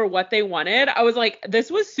 like for what they wanted, I was like,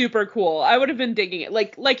 this was super cool. I would have been digging it.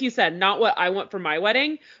 Like you said, not what I want for my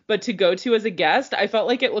wedding, but to go to as a guest, I felt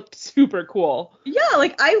like it looked super cool. Yeah,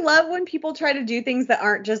 like I love when people try to do things that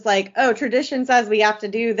aren't just like, oh, tradition says we have to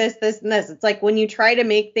do this, this, and this. It's like when you try to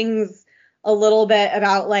make things a little bit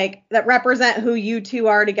about like that represent who you two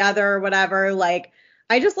are together or whatever. Like,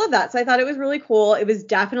 I just love that. So I thought it was really cool. It was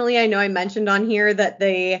definitely, I know I mentioned on here that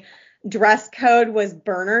the dress code was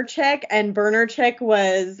burner chick, and burner chick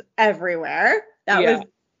was everywhere. That was,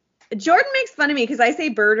 Jordan makes fun of me because I say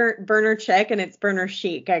burner chick and it's burner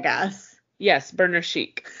chic, I guess. Yes, burner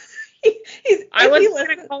chic. I was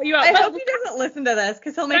going to call you out. I hope he doesn't listen to this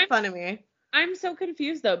because he'll make fun of me. I'm so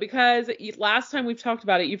confused, though, because last time we've talked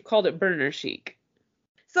about it, you've called it burner chic.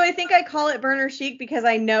 So I think I call it burner chic because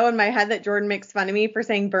I know in my head that Jordan makes fun of me for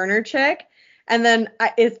saying burner chick. And then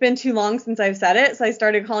it's been too long since I've said it, so I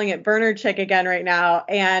started calling it burner chick again right now.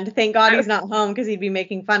 And thank God he's not home because he'd be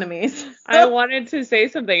making fun of me. So. I wanted to say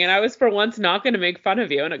something, and I was for once not going to make fun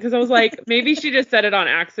of you. And because I was like, maybe she just said it on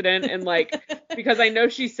accident, and like, because I know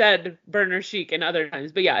she said burner chic in other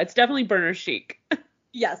times. But yeah, it's definitely burner chic.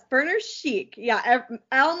 Yes, burner chic. Yeah,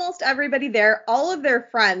 almost everybody there, all of their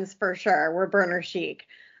friends for sure were burner chic.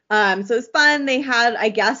 So it was fun. They had, I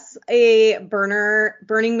guess, a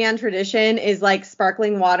Burning Man tradition is like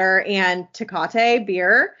sparkling water and Tecate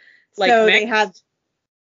beer. Like so mixed?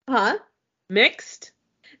 They had, mixed?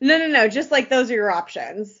 No, just like those are your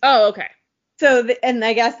options. Oh, okay. So, and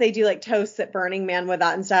I guess they do like toasts at Burning Man with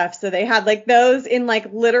that and stuff. So they had like those in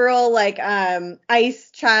like literal like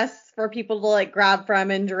ice chests for people to like grab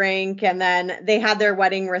from and drink. And then they had their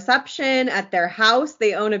wedding reception at their house.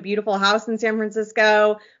 They own a beautiful house in San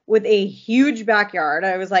Francisco with a huge backyard.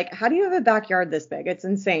 I was like, how do you have a backyard this big? It's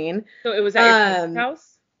insane. So it was at your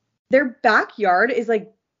house? their backyard is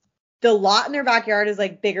like, the lot in their backyard is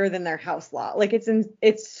like bigger than their house lot. Like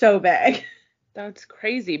it's so big. That's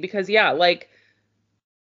crazy because like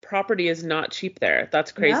property is not cheap there.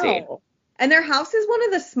 That's crazy. No. And their house is one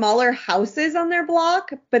of the smaller houses on their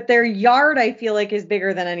block, but their yard, I feel like, is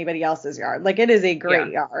bigger than anybody else's yard. Like, it is a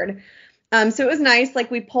great yard. So it was nice. Like,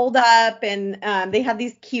 we pulled up and they had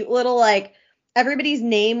these cute little, like, everybody's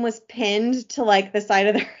name was pinned to, like, the side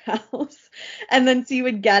of their house. And then so you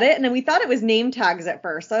would get it. And then we thought it was name tags at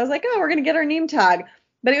first. So I was like, oh, we're going to get our name tag.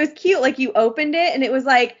 But it was cute. Like, you opened it and it was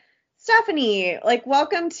like, Stephanie, like,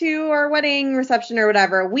 welcome to our wedding reception or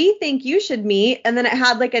whatever. We think you should meet. And then it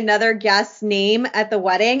had like another guest's name at the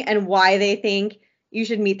wedding and why they think you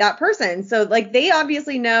should meet that person. So like they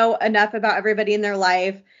obviously know enough about everybody in their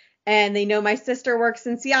life. And they know my sister works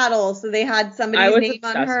in Seattle. So they had somebody's name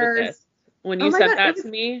on hers. When you sent that to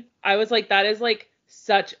me, I was like, that is like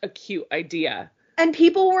such a cute idea. And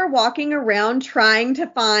people were walking around trying to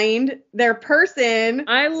find their person.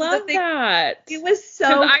 I love that. It was so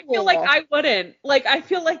cool. I feel like I wouldn't. Like, I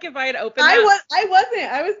feel like if I had opened I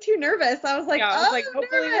wasn't. I was too nervous. I was like,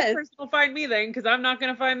 hopefully this person will find me then, because I'm not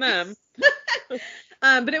going to find them.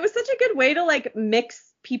 But it was such a good way to, like,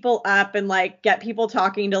 mix people up and, like, get people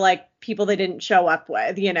talking to, like, people they didn't show up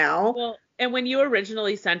with, you know? Well, and when you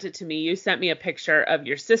originally sent it to me, you sent me a picture of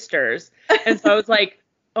your sisters. And so I was like,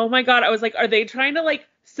 oh my God. I was like, are they trying to like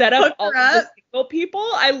set up all of the single people?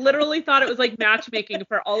 I literally thought it was like matchmaking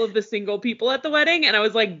for all of the single people at the wedding. And I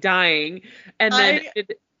was like dying. And then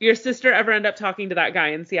did your sister ever end up talking to that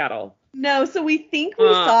guy in Seattle? No. So we think we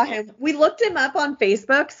saw him. We looked him up on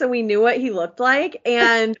Facebook. So we knew what he looked like.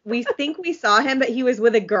 And we think we saw him, but he was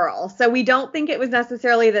with a girl. So we don't think it was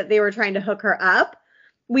necessarily that they were trying to hook her up.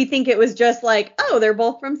 We think it was just like, oh, they're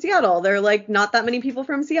both from Seattle. They're like not that many people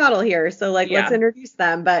from Seattle here. So like, let's introduce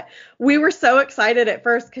them. But we were so excited at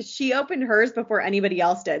first because she opened hers before anybody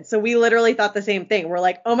else did. So we literally thought the same thing. We're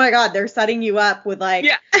like, oh my God, they're setting you up with like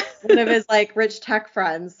one of his like rich tech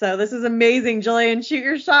friends. So this is amazing, Jillian, shoot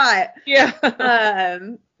your shot. Yeah.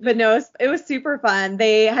 But no, it was super fun.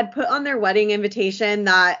 They had put on their wedding invitation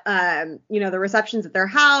that, the reception's at their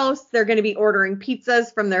house. They're going to be ordering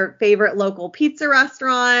pizzas from their favorite local pizza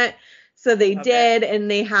restaurant. So they did. And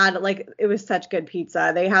they had like, it was such good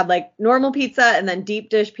pizza. They had like normal pizza and then deep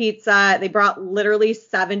dish pizza. They brought literally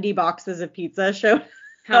 70 boxes of pizza.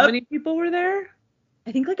 How many people were there?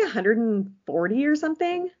 I think like 140 or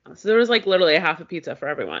something. So there was like literally a half a pizza for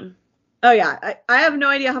everyone. Oh yeah. I have no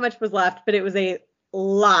idea how much was left, but it was a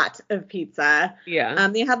lot of pizza. Yeah.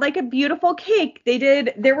 They had like a beautiful cake.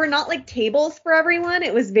 There were not like tables for everyone.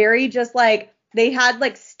 It was very just like they had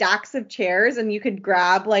like stacks of chairs and you could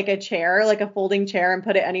grab like a chair, like a folding chair and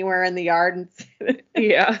put it anywhere in the yard and sit.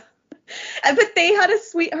 Yeah. But they had a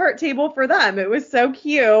sweetheart table for them. It was so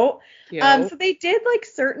cute. Yeah. So they did like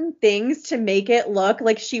certain things to make it look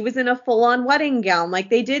like she was in a full-on wedding gown. Like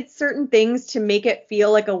they did certain things to make it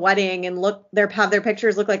feel like a wedding and have their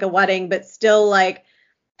pictures look like a wedding, but still like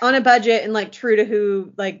on a budget and like true to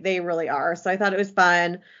who like they really are. So I thought it was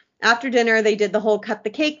fun. After dinner, they did the whole cut the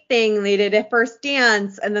cake thing. They did a first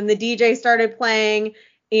dance and then the DJ started playing.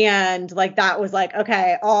 And like that was like,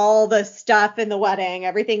 okay, all the stuff in the wedding,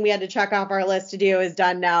 everything we had to check off our list to do is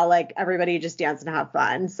done now. Like everybody just dance and have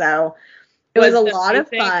fun. So it was a lot of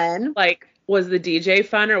fun. Like, was the DJ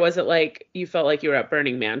fun or was it like you felt like you were at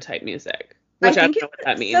Burning Man type music? Which I don't know what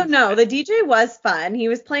that means. So no, the DJ was fun. He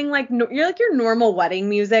was playing like your normal wedding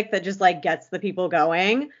music that just like gets the people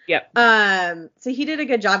going. Yep. So he did a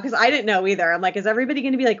good job because I didn't know either. I'm like, is everybody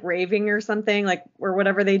going to be like raving or something like or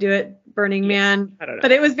whatever they do at Burning Man? I don't know.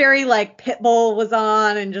 But it was very like Pitbull was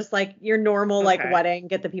on and just like your normal like wedding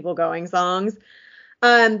get the people going songs.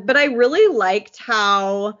 But I really liked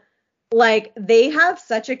how like they have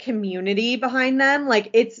such a community behind them.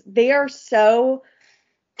 Like they are so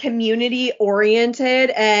community oriented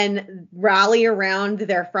and rally around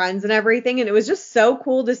their friends and everything. And it was just so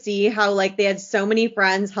cool to see how like they had so many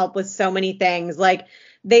friends help with so many things. Like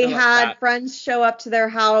they had friends show up to their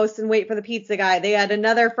house and wait for the pizza guy. They had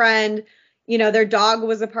another friend, their dog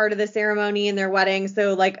was a part of the ceremony in their wedding.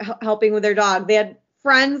 So like helping with their dog. They had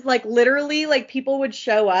friends, like literally like people would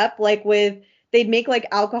show up like they'd make like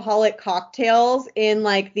alcoholic cocktails in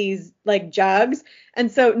like these like jugs. And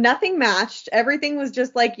so nothing matched. Everything was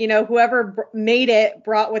just like, whoever made it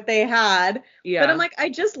brought what they had. Yeah. But I'm like, I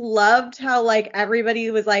just loved how like everybody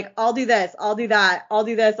was like, I'll do this, I'll do that, I'll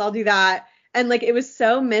do this, I'll do that. And like, it was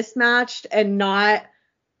so mismatched and not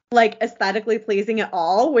like aesthetically pleasing at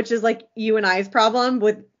all, which is like you and I's problem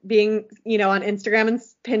with being, on Instagram and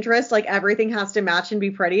Pinterest, like everything has to match and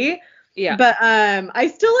be pretty. Yeah. But I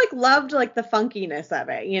still like loved like the funkiness of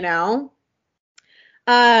it, you know?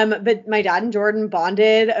 But my dad and Jordan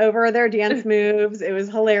bonded over their dance moves. It was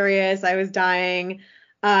hilarious. I was dying.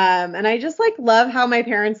 And I just like love how my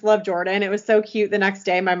parents love Jordan. It was so cute. The next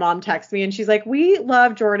day, my mom texted me and she's like, we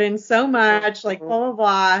love Jordan so much, like blah, blah,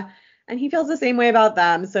 blah. And he feels the same way about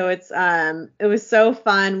them. So it was so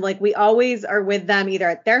fun. Like we always are with them either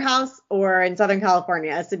at their house or in Southern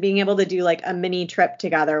California. So being able to do like a mini trip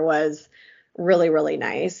together was really, really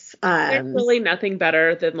nice. There's really nothing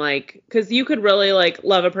better than like, because you could really like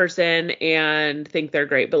love a person and think they're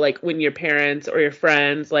great, but like when your parents or your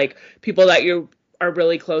friends, like people that you are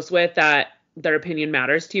really close with, that their opinion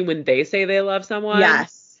matters to you when they say they love someone.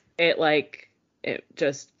 Yes. It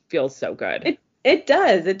just feels so good. It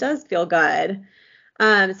does. It does feel good.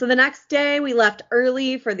 So the next day we left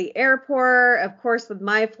early for the airport. Of course, with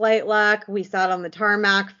my flight luck, we sat on the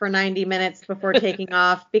tarmac for 90 minutes before taking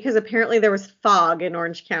off because apparently there was fog in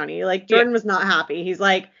Orange County. Like Jordan was not happy. He's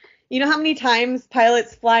like, you know how many times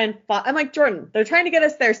pilots fly in fog? I'm like, Jordan, they're trying to get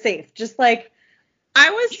us there safe. Just like, I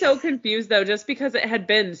was so confused though, just because it had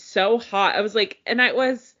been so hot. I was like, I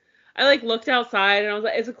like looked outside and I was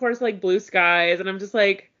like, it's of course like blue skies. And I'm just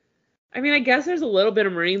like, I mean, I guess there's a little bit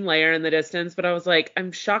of marine layer in the distance, but I was like,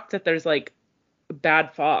 I'm shocked that there's like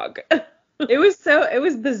bad fog. it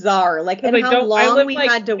was bizarre. Like, and how long we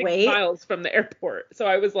had to wait. Miles from the airport. So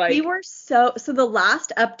I was like, so the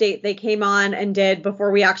last update they came on and did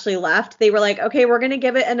before we actually left, they were like, okay, we're going to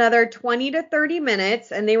give it another 20 to 30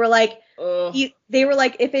 minutes. And they were like,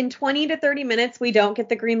 if in 20 to 30 minutes we don't get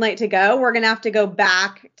the green light to go, we're going to have to go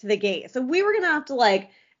back to the gate. So we were going to have to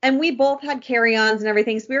and we both had carry-ons and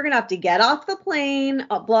everything. So we were going to have to get off the plane,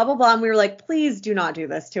 blah, blah, blah. And we were like, please do not do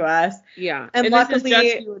this to us. Yeah. And luckily, this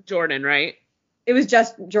is just you and Jordan, right? It was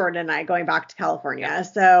just Jordan and I going back to California. Yeah.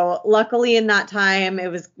 So luckily in that time,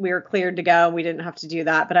 we were cleared to go. We didn't have to do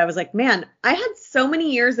that. But I was like, man, I had so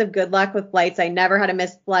many years of good luck with flights. I never had a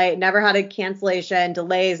missed flight, never had a cancellation,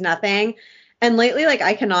 delays, nothing. And lately,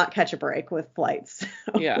 I cannot catch a break with flights.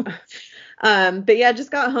 So. Yeah. But yeah,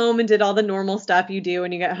 just got home and did all the normal stuff you do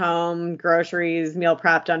when you get home, groceries, meal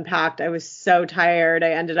prepped, unpacked. I was so tired.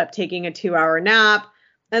 I ended up taking a 2-hour nap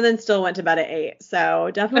and then still went to bed at 8.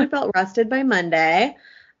 So definitely felt rested by Monday.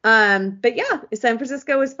 But yeah, San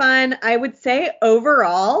Francisco was fun. I would say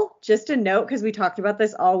overall, just a note, because we talked about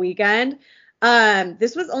this all weekend.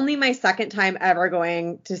 This was only my second time ever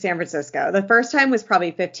going to San Francisco. The first time was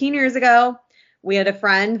probably 15 years ago. We had a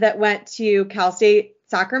friend that went to Cal State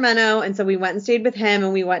Sacramento. And so we went and stayed with him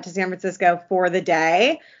and we went to San Francisco for the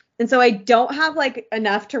day. And so I don't have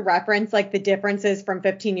enough to reference the differences from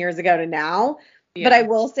 15 years ago to now. Yeah. But I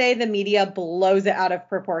will say the media blows it out of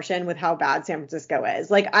proportion with how bad San Francisco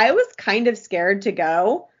is. I was kind of scared to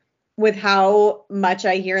go with how much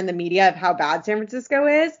I hear in the media of how bad San Francisco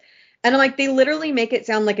is. And I'm like, they literally make it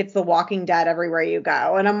sound like it's The Walking Dead everywhere you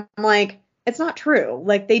go. And I'm like, it's not true.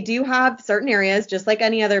 They do have certain areas, just like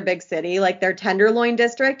any other big city. Their Tenderloin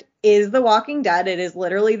district is The Walking Dead. It is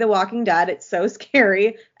literally The Walking Dead. It's so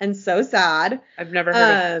scary and so sad. I've never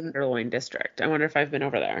heard of Tenderloin district. I wonder if I've been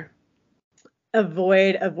over there.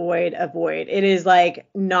 Avoid. It is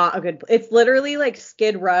not a good. It's literally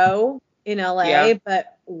Skid Row in LA, yeah.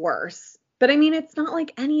 But worse. But I mean, it's not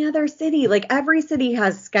like any other city. Every city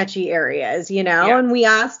has sketchy areas, you know? Yeah. And we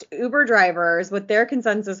asked Uber drivers what their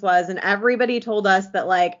consensus was. And everybody told us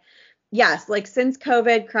that yes, since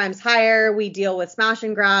COVID, crime's higher. We deal with smash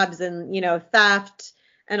and grabs and, theft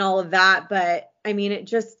and all of that. But I mean, it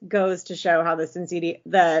just goes to show how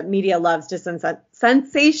the media loves to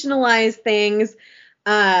sensationalize things.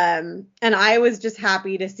 And I was just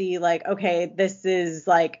happy to see okay, this is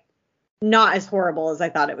not as horrible as I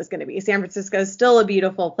thought it was going to be. San Francisco is still a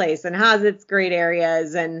beautiful place and has its great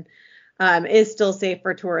areas and is still safe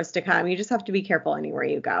for tourists to come. You just have to be careful anywhere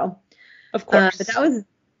you go. Of course. But that was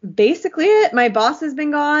basically it. My boss has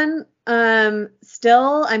been gone.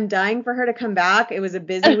 Still, I'm dying for her to come back. It was a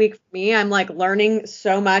busy week for me. I'm learning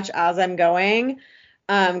so much as I'm going.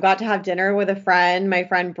 Got to have dinner with a friend, my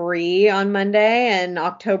friend Bree, on Monday, and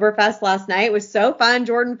Oktoberfest last night. It was so fun.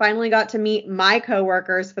 Jordan finally got to meet my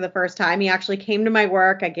coworkers for the first time. He actually came to my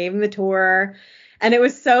work. I gave him the tour. And it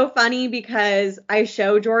was so funny because I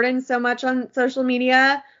show Jordan so much on social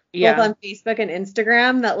media, both on Facebook and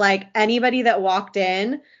Instagram, that anybody that walked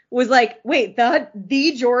in was wait,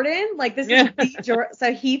 the Jordan? This is the Jordan.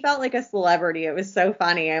 So he felt like a celebrity. It was so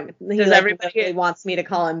funny. He really wants me to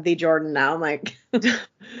call him the Jordan now. I'm like,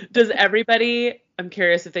 does everybody I'm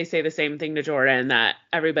curious if they say the same thing to Jordan that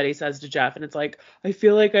everybody says to Jeff, and it's like, I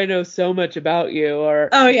feel like I know so much about you, or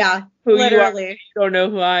oh yeah, who literally. you are, you don't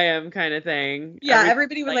know who I am, kind of thing. Yeah,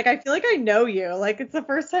 everybody was like, I feel like I know you. Like, it's the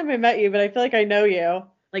first time I met you, but I feel like I know you.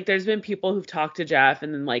 Like, there's been people who've talked to Jeff,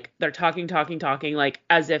 and then like they're talking, like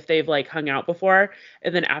as if they've like hung out before,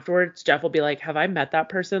 and then afterwards Jeff will be like, have I met that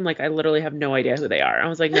person? Like, I literally have no idea who they are. I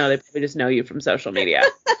was like, no, they probably just know you from social media.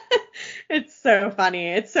 It's so funny.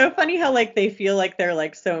 It's so funny how like they feel like they're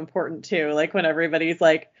like so important too. Like when everybody's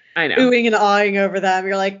like oohing and awing over them,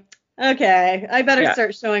 you're like, okay, I better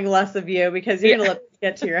start showing less of you because you're gonna let this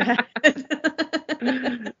get to your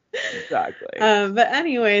head. Exactly. But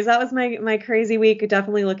anyways, that was my crazy week.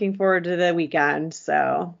 Definitely looking forward to the weekend.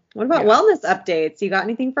 So what about wellness updates? You got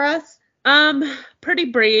anything for us? Pretty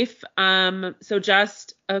brief. So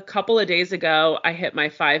just a couple of days ago, I hit my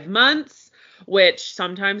 5 months, which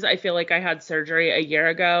sometimes I feel like I had surgery a year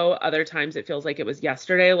ago. Other times it feels like it was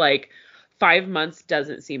yesterday. Like 5 months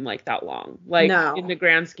doesn't seem like that long. Like in the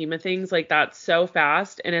grand scheme of things, like that's so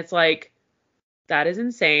fast. And it's like, that is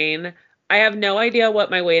insane. I have no idea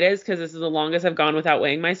what my weight is because this is the longest I've gone without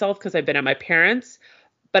weighing myself because I've been at my parents'.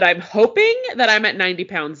 But I'm hoping that I'm at 90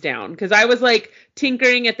 pounds down because I was like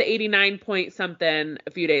tinkering at the 89 point something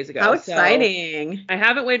a few days ago. How exciting. So I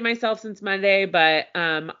haven't weighed myself since Monday, but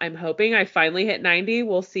I'm hoping I finally hit 90.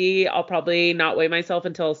 We'll see. I'll probably not weigh myself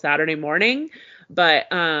until Saturday morning, but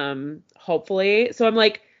hopefully. So I'm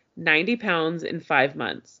like 90 pounds in 5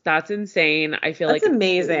 months. That's insane. I feel like that's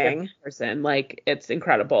amazing. Person. Like, it's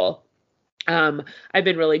incredible. I've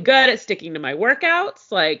been really good at sticking to my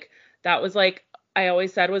workouts. Like, that was like, I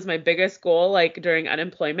always said was my biggest goal, like during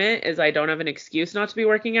unemployment, is I don't have an excuse not to be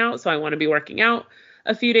working out. So I want to be working out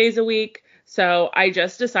a few days a week. So I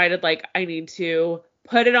just decided like I need to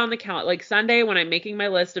put it on the calendar. Like Sunday, when I'm making my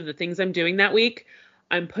list of the things I'm doing that week,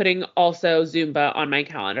 I'm putting also Zumba on my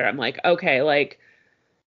calendar. I'm like, okay, like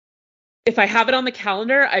if I have it on the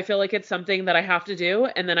calendar, I feel like it's something that I have to do,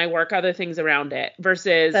 and then I work other things around it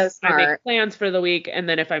versus I make plans for the week, and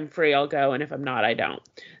then if I'm free, I'll go, and if I'm not, I don't.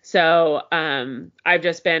 So I've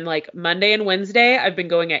just been like Monday and Wednesday, I've been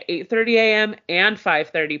going at 8:30 a.m. and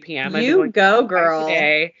 5:30 p.m. You go, girl.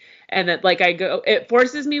 Today, and then like I go, it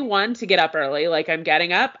forces me to get up early. Like I'm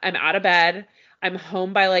getting up, I'm out of bed, I'm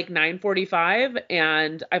home by like 9:45,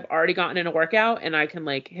 and I've already gotten in a workout, and I can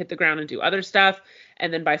like hit the ground and do other stuff.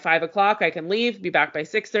 And then by 5 o'clock, I can leave, be back by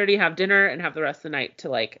 6:30, have dinner, and have the rest of the night to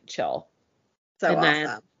like chill. So and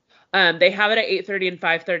awesome. Then, they have it at 8:30 and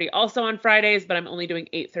 5:30 also on Fridays, but I'm only doing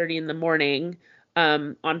 8:30 in the morning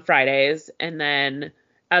on Fridays. And then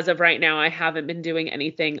as of right now, I haven't been doing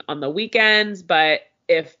anything on the weekends, but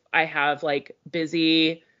if I have like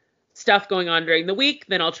busy stuff going on during the week,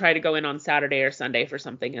 then I'll try to go in on Saturday or Sunday for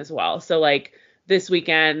something as well. So like this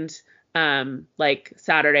weekend, like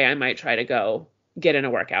Saturday, I might try to go get in a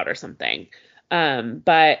workout or something.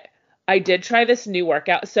 But I did try this new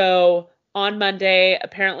workout. So on Monday,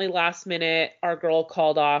 apparently last minute, our girl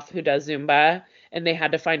called off who does Zumba, and they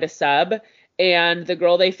had to find a sub. And the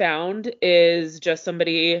girl they found is just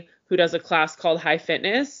somebody who does a class called High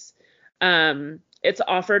Fitness. It's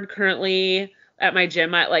offered currently at my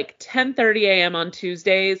gym at like 10:30 a.m. on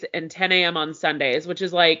Tuesdays and 10 a.m. on Sundays, which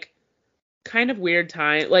is like kind of weird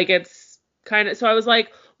time. Like it's kind of, so I was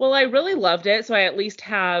like, well, I really loved it. So I at least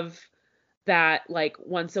have that like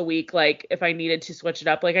once a week. Like if I needed to switch it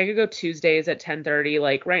up, like I could go Tuesdays at 10:30.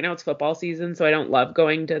 Like right now it's football season, so I don't love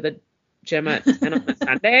going to the gym at 10 on a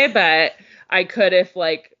Sunday, but I could if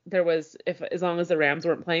like there was, if as long as the Rams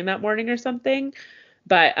weren't playing that morning or something.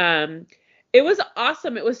 But it was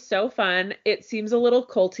awesome. It was so fun. It seems a little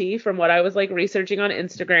culty from what I was like researching on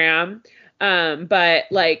Instagram. But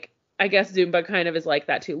like I guess Zumba kind of is like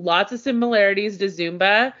that too. Lots of similarities to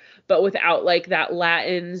Zumba, but without like that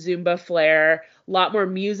Latin Zumba flair. A lot more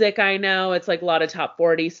music, I know. It's like a lot of top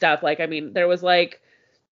 40 stuff. Like, I mean, there was like,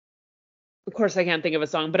 of course I can't think of a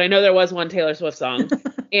song, but I know there was one Taylor Swift song.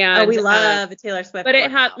 And we love a Taylor Swift. But it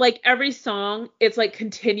had like every song, it's like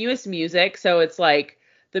continuous music. So it's like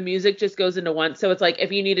the music just goes into one. So it's like if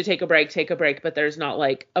you need to take a break, but there's not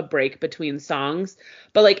like a break between songs.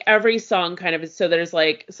 But like every song kind of is, so there's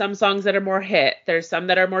like some songs that are more hit. There's some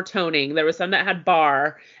that are more toning. There was some that had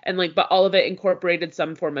bar and like, but all of it incorporated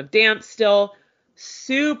some form of dance still.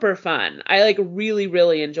 Super fun. I like really,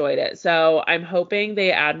 really enjoyed it. So I'm hoping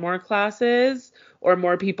they add more classes or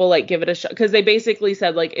more people like give it a shot. Cause they basically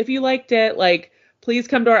said like, if you liked it, like, please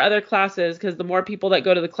come to our other classes, because the more people that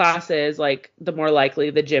go to the classes, like the more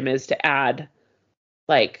likely the gym is to add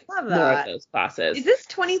like Love more of that. those classes. Is this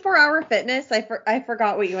 24-hour fitness? I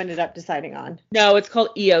forgot what you ended up deciding on. No, it's called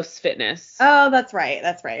EOS Fitness. Oh, that's right.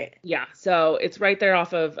 That's right. Yeah, so it's right there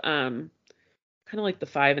off of kind of like the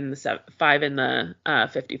 5 and the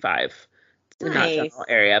 55. It's in that Nice. general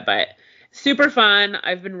area, but super fun.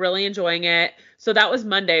 I've been really enjoying it. So that was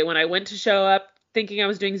Monday when I went to show up thinking I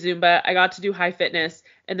was doing Zumba. I got to do high fitness,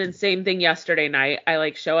 and then same thing yesterday night. I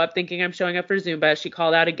like show up thinking I'm showing up for Zumba. She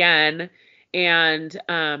called out again, and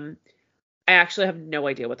I actually have no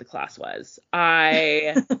idea what the class was.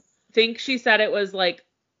 I think she said it was like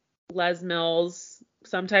Les Mills,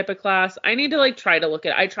 some type of class. I need to like try to look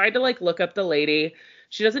at it. I tried to like look up the lady.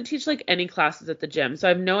 She doesn't teach like any classes at the gym, so I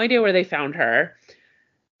have no idea where they found her.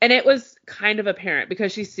 And it was kind of apparent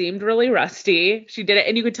because she seemed really rusty. She did it,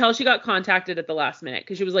 and you could tell she got contacted at the last minute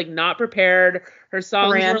because she was like not prepared. Her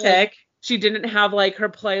songs were like, she didn't have like her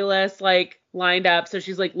playlist like lined up, so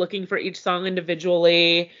she's like looking for each song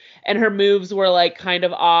individually, and her moves were like kind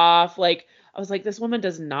of off. Like I was like, this woman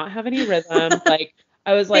does not have any rhythm. Like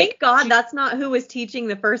I was like, thank God that's not who was teaching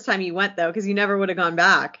the first time you went though, because you never would have gone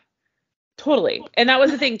back. Totally. And that was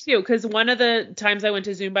the thing too, because one of the times I went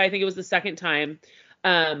to Zumba, I think it was the second time,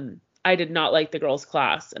 I did not like the girls'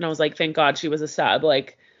 class, and I was like, thank God she was a sub,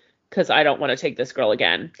 like, because I don't want to take this girl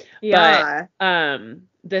again. Yeah. But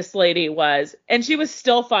this lady was, and she was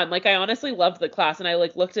still fun. Like I honestly loved the class, and I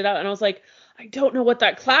like looked it up, and I was like, I don't know what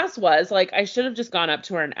that class was. Like I should have just gone up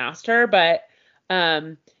to her and asked her, but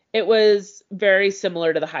it was very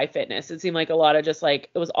similar to the high fitness. It seemed like a lot of just like,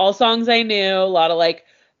 it was all songs I knew, a lot of like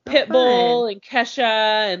Pitbull and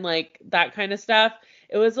Kesha and like that kind of stuff.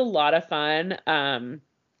 It was a lot of fun.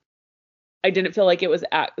 I didn't feel like it was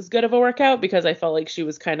as good of a workout because I felt like she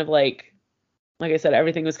was kind of like I said,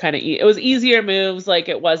 everything was kind of, it was easier moves. Like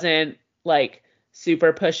it wasn't like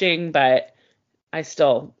super pushing, but I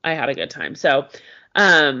had a good time. So,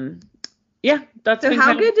 yeah, that's so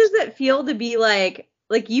how good does it feel to be like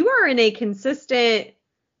you are in a consistent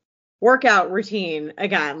workout routine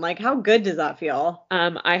again? Like how good does that feel?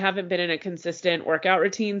 I haven't been in a consistent workout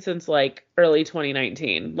routine since like early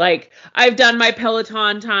 2019. Like I've done my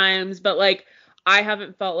Peloton times, but like I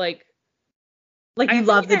haven't felt like you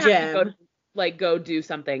love the gym. Go do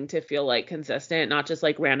something to feel like consistent, not just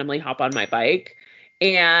like randomly hop on my bike.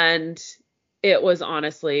 And it was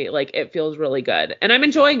honestly like, it feels really good and I'm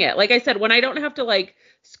enjoying it. Like I said, when I don't have to like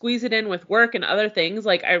squeeze it in with work and other things,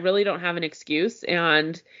 like I really don't have an excuse,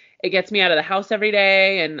 and it gets me out of the house every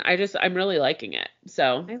day, and I'm really liking it.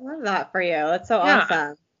 So I love that for you. That's so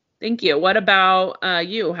awesome. Thank you. What about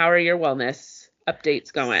you? How are your wellness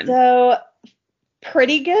updates going? So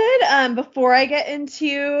pretty good. Before I get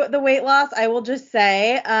into the weight loss, I will just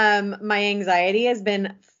say my anxiety has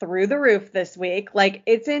been through the roof this week. Like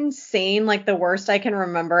it's insane, like the worst I can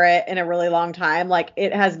remember it in a really long time. Like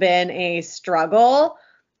it has been a struggle.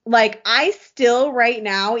 Like I still right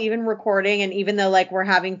now, even recording, and even though like we're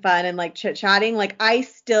having fun and like chit chatting, like I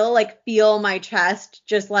still like feel my chest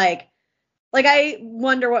just like I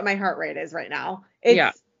wonder what my heart rate is right now.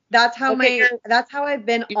 That's how that's how I've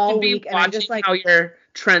been all week. And I'm just like how your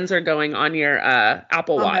trends are going on your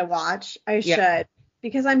Apple Watch. On my watch. I should,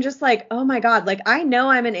 because I'm just like, oh my God, like I know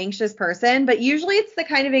I'm an anxious person, but usually it's the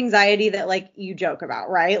kind of anxiety that like you joke about,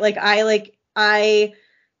 right? Like I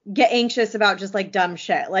get anxious about just like dumb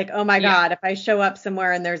shit. Like, oh my God, if I show up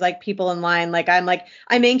somewhere and there's like people in line, like I'm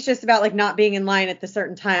anxious about like not being in line at the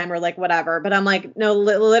certain time or like whatever. But I'm like, no,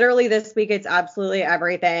 literally this week, it's absolutely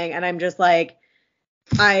everything. And I'm just like,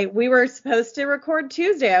 we were supposed to record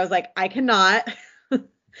Tuesday. I was like, I cannot.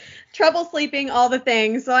 Trouble sleeping, all the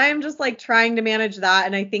things. So I'm just like trying to manage that.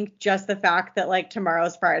 And I think just the fact that like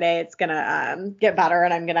tomorrow's Friday, it's going to get better,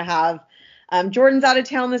 and I'm going to have Jordan's out of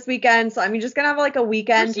town this weekend, so I'm just gonna have like a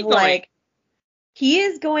weekend to like. He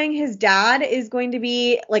is going. His dad is going to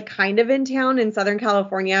be like kind of in town in Southern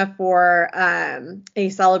California for a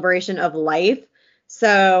celebration of life.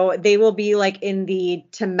 So they will be like in the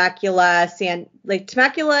Temecula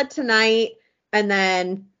tonight, and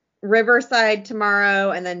then Riverside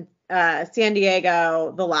tomorrow, and then San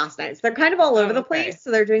Diego the last night. So they're kind of all over the place.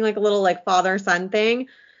 So they're doing like a little like father-son thing.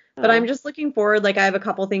 But I'm just looking forward. Like I have a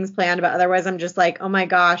couple things planned, but otherwise I'm just like, oh my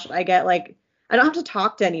gosh, I don't have to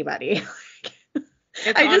talk to anybody.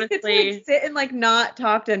 I just get to like sit and like not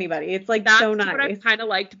talk to anybody. It's like so nice. That's what I've kind of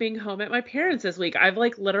liked being home at my parents this week. I've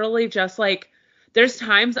like literally just like, there's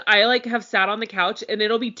times I like have sat on the couch and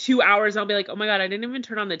it'll be 2 hours and I'll be like, oh my God, I didn't even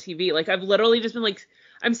turn on the TV. Like I've literally just been like,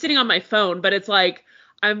 I'm sitting on my phone, but it's like,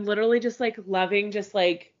 I'm literally just like loving just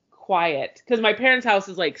like quiet. Cause my parents' house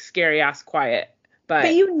is like scary ass quiet.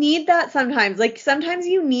 But you need that sometimes. Like sometimes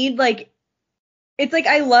you need like, it's like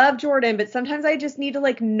I love Jordan, but sometimes I just need to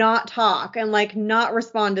like not talk and like not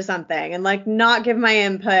respond to something and like not give my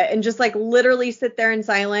input and just like literally sit there in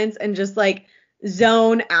silence and just like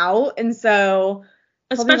zone out. And so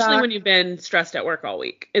especially when you've been stressed at work all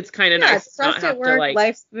week, it's kind of nice. Stressed at work,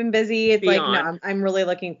 life's been busy. It's like, no, I'm really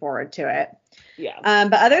looking forward to it. Yeah.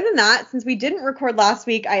 But other than that, since we didn't record last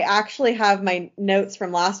week, I actually have my notes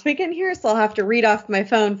from last week in here, so I'll have to read off my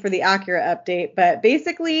phone for the accurate update. But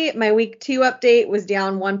basically, my week 2 update was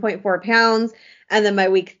down 1.4 pounds. And then my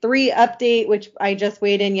week 3 update, which I just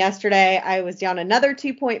weighed in yesterday, I was down another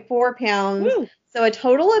 2.4 pounds. Woo. So a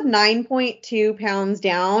total of 9.2 pounds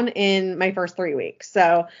down in my first 3 weeks.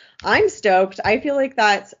 So I'm stoked. I feel like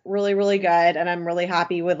that's really, really good. And I'm really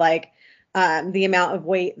happy with like the amount of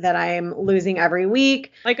weight that I'm losing every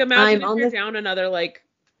week. Like imagine if you're down another like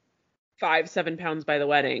 5-7 pounds by the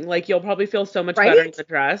wedding. Like you'll probably feel so much better in the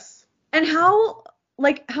dress. And how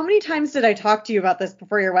many times did I talk to you about this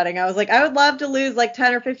before your wedding? I was like, I would love to lose like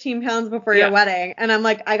 10 or 15 pounds before your wedding. And I'm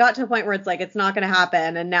like, I got to a point where it's like, it's not going to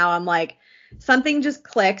happen. And now I'm like, something just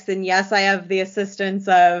clicks. And yes, I have the assistance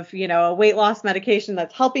of, a weight loss medication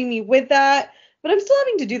that's helping me with that. But I'm still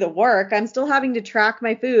having to do the work. I'm still having to track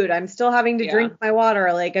my food. I'm still having to drink my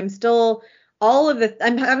water. Like I'm still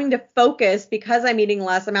I'm having to focus because I'm eating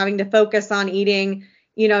less. I'm having to focus on eating,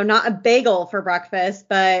 not a bagel for breakfast,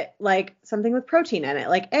 but like something with protein in it,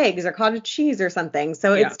 like eggs or cottage cheese or something.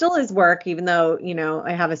 So it still is work, even though,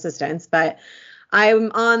 I have assistance, but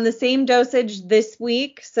I'm on the same dosage this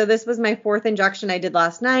week. So this was my 4th injection I did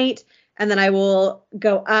last night. And then I will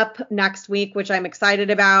go up next week, which I'm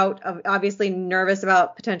excited about. I'm obviously nervous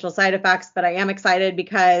about potential side effects, but I am excited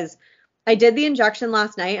because I did the injection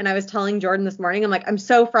last night and I was telling Jordan this morning, I'm like, I'm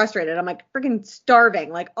so frustrated. I'm like freaking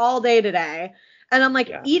starving like all day today. And I'm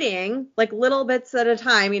like eating like little bits at a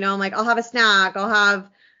time, I'm like, I'll have a snack. I'll have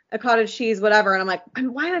a cottage cheese, whatever. And I'm like,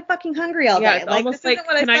 why am I fucking hungry all day? It's like, this isn't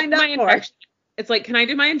what I signed up for. It's like, can I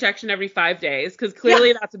do my injection every 5 days? Because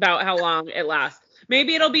clearly that's about how long it lasts.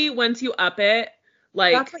 Maybe it'll be once you up it.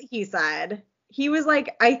 Like that's what he said. He was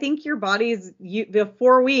like, I think your body's the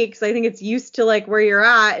 4 weeks. I think it's used to like where you're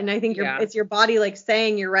at. And I think it's your body like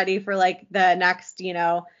saying you're ready for like the next,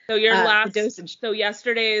 So your last dosage. So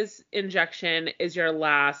yesterday's injection is your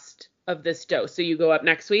last of this dose. So you go up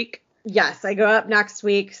next week? Yes, I go up next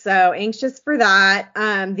week. So anxious for that.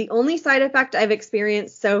 The only side effect I've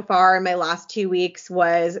experienced so far in my last 2 weeks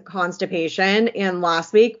was constipation. And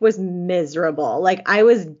last week was miserable. Like I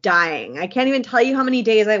was dying. I can't even tell you how many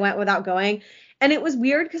days I went without going. And it was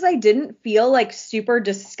weird because I didn't feel like super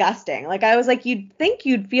disgusting. Like I was like, you'd think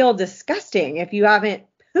you'd feel disgusting if you haven't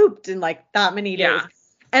pooped in like that many days.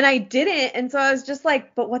 And I didn't. And so I was just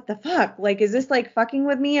like, but what the fuck? Like, is this like fucking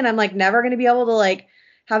with me? And I'm like never going to be able to like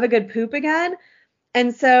have a good poop again.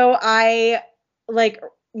 And so I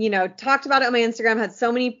talked about it on my Instagram, had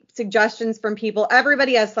so many suggestions from people.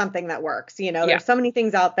 Everybody has something that works. There's so many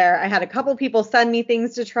things out there. I had a couple people send me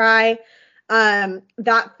things to try.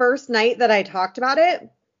 That first night that I talked about it,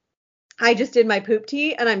 I just did my poop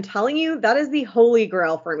tea. And I'm telling you, that is the holy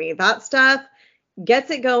grail for me. That stuff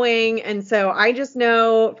gets it going. And so I just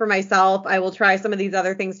know for myself, I will try some of these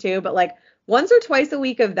other things too. But like, once or twice a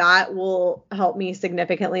week of that will help me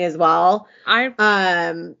significantly as well. I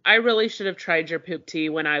really should have tried your poop tea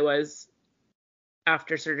when I was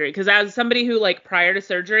after surgery. Because as somebody who like prior to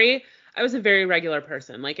surgery, I was a very regular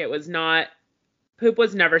person. Like poop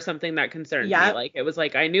was never something that concerned me. Like it was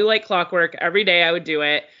like I knew like clockwork every day I would do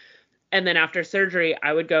it. And then after surgery,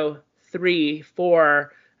 I would go 3,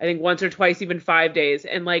 4, I think once or twice, even 5 days.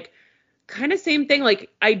 And like kind of same thing. Like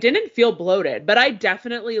I didn't feel bloated, but I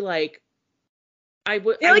definitely like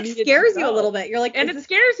it scares you a little bit. You're like, and it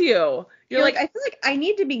scares you. You're like, I feel like I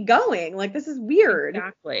need to be going. Like, this is weird.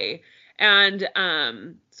 Exactly. And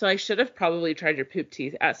so I should have probably tried your poop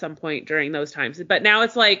tea at some point during those times. But now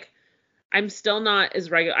it's like, I'm still not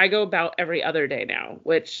as regular. I go about every other day now,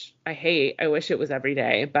 which I hate. I wish it was every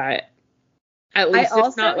day, but at least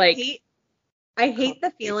it's not like. I hate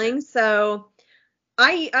the feeling. So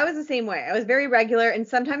I was the same way. I was very regular. And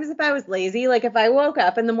sometimes if I was lazy, like if I woke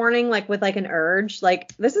up in the morning, like with like an urge,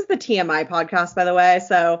 like this is the TMI podcast, by the way.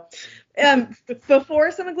 So before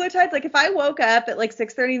semaglutides, like if I woke up at like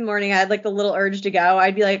 6:30 in the morning, I had like the little urge to go.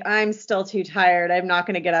 I'd be like, I'm still too tired. I'm not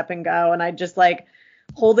going to get up and go. And I'd just like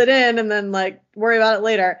hold it in and then like worry about it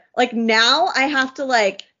later. Like now I have to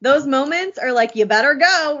like, those moments are like, you better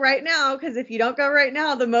go right now. Cause if you don't go right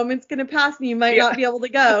now, the moment's going to pass and you might not be able to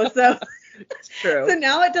go. So It's true. So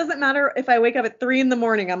now it doesn't matter if I wake up at 3 a.m.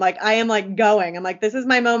 I'm like, I am like going. I'm like, this is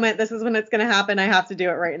my moment. This is when it's going to happen. I have to do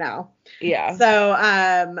it right now. Yeah.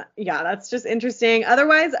 So, yeah, that's just interesting.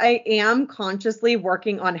 Otherwise, I am consciously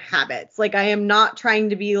working on habits. Like, I am not trying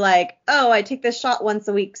to be like, oh, I take this shot once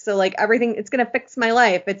a week, so like everything, it's going to fix my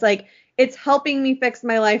life. It's like, it's helping me fix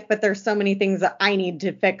my life, but there's so many things that I need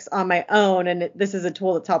to fix on my own. And this is a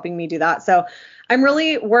tool that's helping me do that. So I'm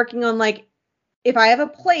really working on like, if I have a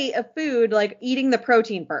plate of food, like eating the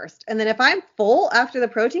protein first. And then if I'm full after the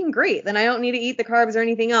protein, great. Then I don't need to eat the carbs or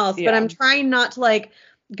anything else. Yeah. But I'm trying not to like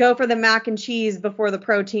go for the mac and cheese before the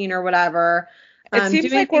protein or whatever. It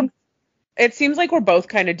seems like we're both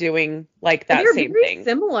kind of doing like that same thing.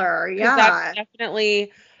 Similar. Yeah. That's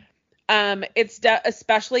definitely,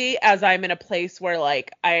 especially as I'm in a place where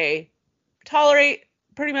like I tolerate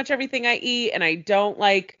pretty much everything I eat and I don't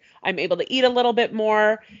like, I'm able to eat a little bit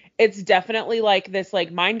more. It's definitely like this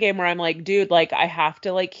like mind game where I'm like, dude, like I have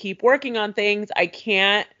to like keep working on things. I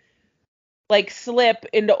can't like slip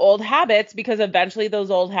into old habits because eventually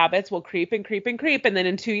those old habits will creep and creep and creep. And then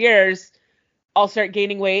in 2 years, I'll start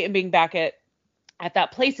gaining weight and being back at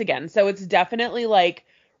that place again. So it's definitely like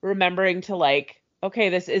remembering to like, okay,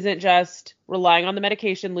 this isn't just relying on the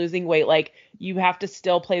medication, losing weight. Like you have to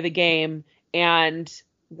still play the game and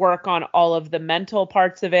work on all of the mental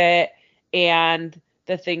parts of it and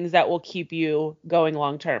the things that will keep you going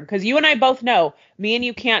long term. Because you and I both know, me and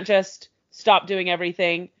you can't just stop doing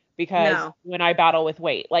everything because when I battle with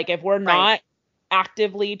weight, like if we're not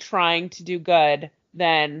actively trying to do good,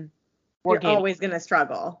 then you're always going to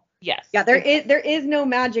struggle. Yes. Yeah, there is no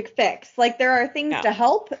magic fix. Like there are things to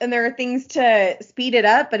help and there are things to speed it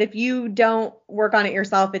up, but if you don't work on it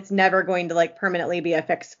yourself, it's never going to like permanently be a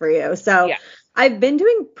fix for you. So I've been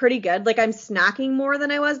doing pretty good. Like I'm snacking more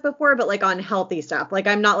than I was before, but like on healthy stuff. Like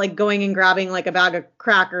I'm not like going and grabbing like a bag of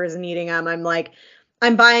crackers and eating them.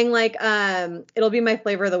 I'm buying like, it'll be my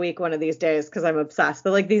flavor of the week one of these days because I'm obsessed.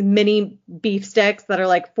 But like these mini beef sticks that are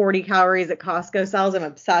like 40 calories at Costco sells. I'm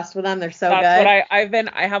obsessed with them. They're so good. That's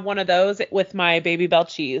what I have one of those with my Baby Bell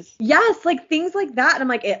cheese. Yes, like things like that. And I'm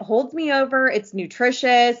like, it holds me over. It's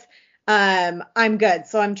nutritious. I'm good.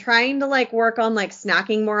 So I'm trying to like work on like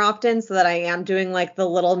snacking more often so that I am doing like the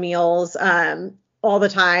little meals, all the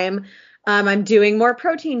time. I'm doing more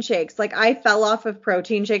protein shakes. Like I fell off of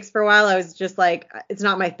protein shakes for a while. I was just like, it's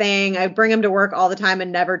not my thing. I bring them to work all the time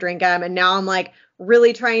and never drink them. And now I'm like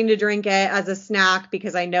really trying to drink it as a snack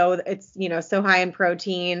because I know it's, so high in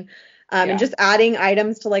protein. And just adding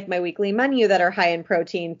items to like my weekly menu that are high in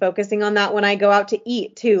protein, focusing on that when I go out to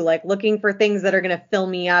eat too, like looking for things that are going to fill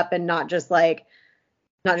me up and not just like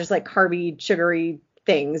carby, sugary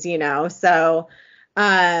things, So,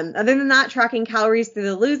 other than that, tracking calories through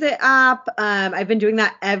the Lose It app. I've been doing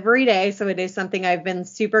that every day. So it is something I've been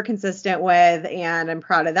super consistent with and I'm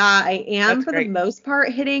proud of that. I am the most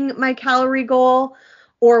part hitting my calorie goal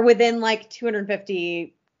or within like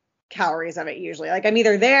 250 calories of it usually. Like I'm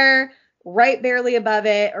either there, right barely above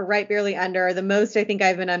it or right barely under. The most I think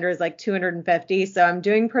I've been under is like 250. So I'm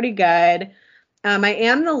doing pretty good. I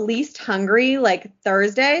am the least hungry like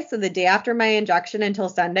Thursday. So the day after my injection until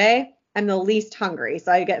Sunday, I'm the least hungry.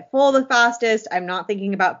 So I get full the fastest. I'm not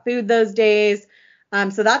thinking about food those days.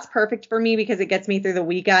 So that's perfect for me because it gets me through the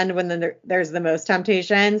weekend when there's the most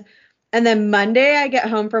temptations. And then Monday I get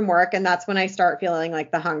home from work and that's when I start feeling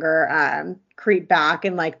like the hunger creep back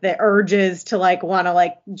and like the urges to like want to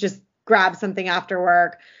like just grab something after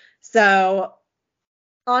work. So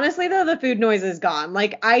honestly though, the food noise is gone.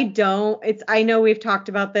 Like I know we've talked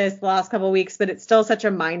about this the last couple of weeks, but it's still such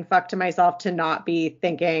a mind fuck to myself to not be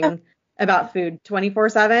thinking about food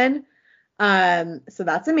 24/7. So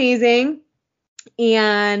that's amazing.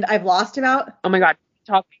 And I've lost about, oh my God,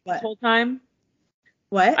 talking this whole time.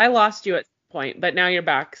 What? I lost you at some point, but now you're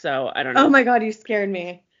back. So I don't know. Oh my God, you scared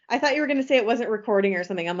me. I thought you were going to say it wasn't recording or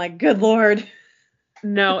something. I'm like, good Lord.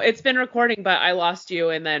 No, it's been recording, but I lost you.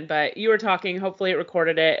 But you were talking. Hopefully it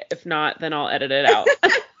recorded it. If not, then I'll edit it out.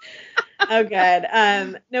 Oh,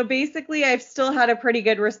 good. No, basically I've still had a pretty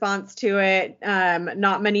good response to it.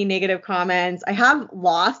 Not many negative comments. I have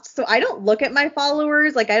lost. So I don't look at my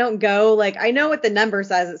followers. Like I don't go like, I know what the number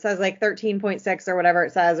says. It says like 13.6 or whatever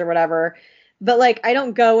it says or whatever. But like, I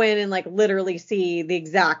don't go in and like literally see the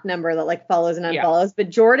exact number that like follows and unfollows. Yeah.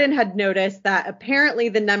 But Jordan had noticed that apparently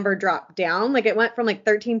the number dropped down. Like it went from like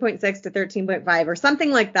 13.6 to 13.5 or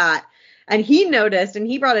something like that. And he noticed and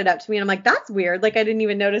he brought it up to me. And I'm like, that's weird. Like I didn't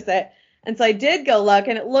even notice it. And so I did go look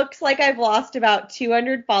and it looks like I've lost about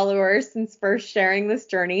 200 followers since first sharing this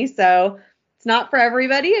journey. So it's not for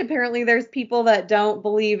everybody. Apparently there's people that don't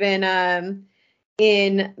believe in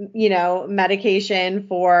medication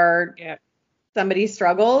for somebody's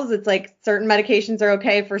struggles. It's like certain medications are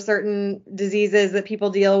okay for certain diseases that people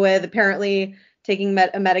deal with. Apparently taking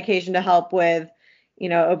a medication to help with,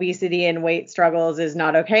 obesity and weight struggles is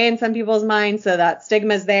not okay in some people's minds. So that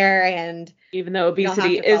stigma's there. And even though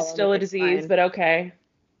obesity is still a disease, but okay.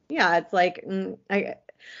 Yeah. It's like,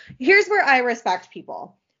 here's where I respect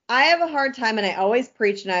people. I have a hard time, and I always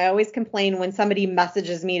preach and I always complain when somebody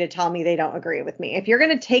messages me to tell me they don't agree with me. If you're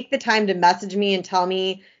going to take the time to message me and tell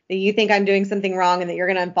me that you think I'm doing something wrong and that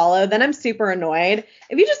you're going to unfollow, then I'm super annoyed.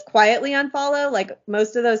 If you just quietly unfollow, like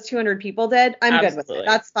most of those 200 people did, I'm good with it.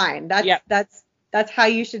 That's fine. That's how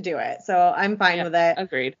you should do it. So I'm fine with it.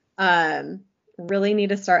 Agreed. Really need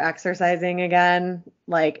to start exercising again.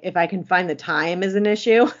 Like if I can find the time is an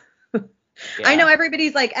issue. Yeah. I know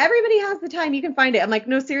everybody's like, everybody has the time. You can find it. I'm like,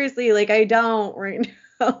 no, seriously, like I don't right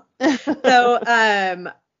now.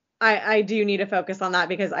 So, I do need to focus on that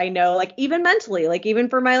because I know like even mentally, like even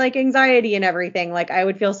for my like anxiety and everything, like I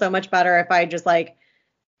would feel so much better if I just like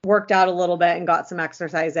worked out a little bit and got some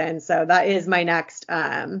exercise in. So that is my next,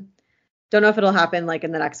 don't know if it'll happen like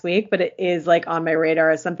in the next week, but it is like on my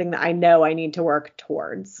radar as something that I know I need to work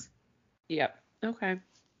towards. Yep. Okay.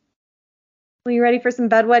 Well, you ready for some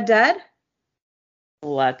Bedwed Dead?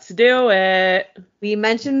 Let's do it. We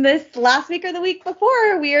mentioned this last week or the week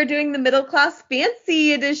before. We are doing the middle class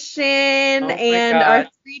fancy edition, and our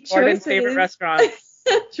three choices. Jordan's favorite restaurant.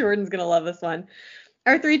 Jordan's gonna love this one.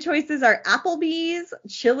 Our three choices are Applebee's,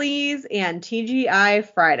 Chili's, and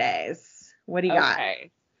TGI Fridays. What do you got?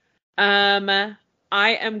 I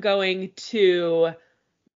am going to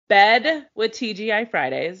bed with TGI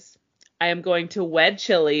Fridays. I am going to wed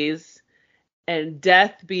Chili's, and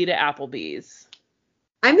death be to Applebee's.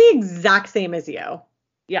 I'm the exact same as you.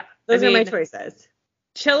 Yeah. Those are my choices.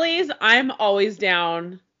 Chili's, I'm always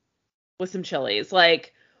down with some Chili's.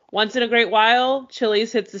 Like, once in a great while,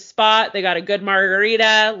 Chili's hits the spot. They got a good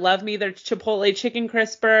margarita. Love me their Chipotle chicken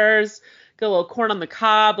crispers. Get a little corn on the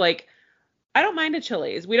cob. Like, I don't mind a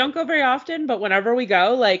Chili's. We don't go very often, but whenever we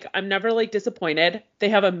go, like, I'm never, like, disappointed. They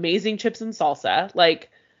have amazing chips and salsa.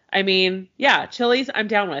 Like, I mean, yeah, Chili's, I'm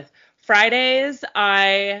down with. Fridays,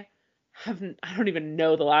 I don't even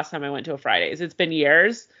know the last time I went to a Fridays. It's been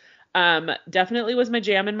years. Definitely was my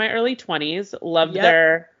jam in my early 20s. Loved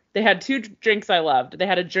they had two drinks I loved. They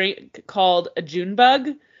had a drink called a June Bug,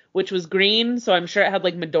 which was green. So I'm sure it had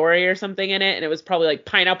like Midori or something in it. And it was probably like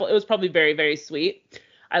pineapple. It was probably very, very sweet.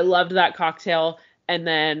 I loved that cocktail. And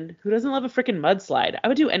then who doesn't love a freaking mudslide? I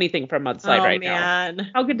would do anything for a mudslide now.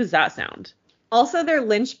 How good does that sound? Also, their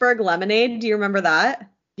Lynchburg lemonade. Do you remember that?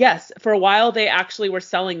 Yes, for a while they actually were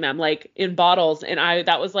selling them like in bottles, and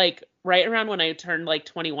that was like right around when I turned like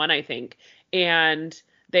 21, I think. And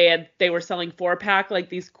they were selling 4-pack like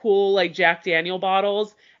these cool like Jack Daniel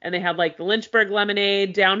bottles, and they had like the Lynchburg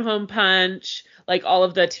lemonade, Down Home Punch, like all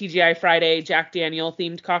of the TGI Friday Jack Daniel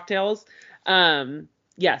themed cocktails.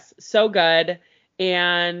 Yes, so good.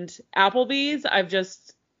 And Applebee's,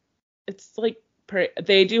 it's like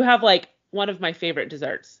they do have like one of my favorite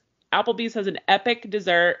desserts. Applebee's has an epic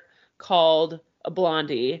dessert called a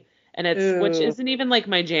blondie, and which isn't even like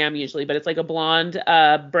my jam usually, but it's like a blonde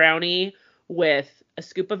brownie with a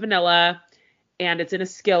scoop of vanilla, and it's in a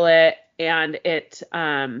skillet, and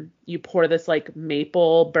you pour this like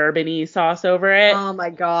maple bourbon-y sauce over it. Oh my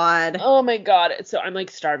god. So I'm like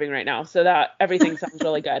starving right now. So that everything sounds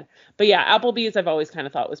really good. But yeah, Applebee's I've always kind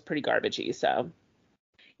of thought was pretty garbagey. So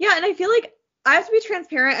yeah, and I feel like I have to be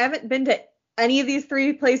transparent. I haven't been to any of these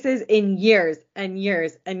three places in years and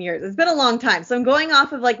years and years. It's been a long time. So I'm going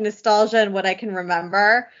off of like nostalgia and what I can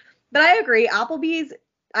remember. But I agree. Applebee's,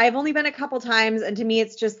 I've only been a couple times, and to me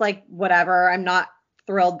it's just like whatever. I'm not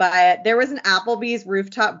thrilled by it. There was an Applebee's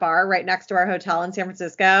rooftop bar right next to our hotel in San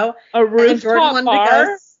Francisco. A rooftop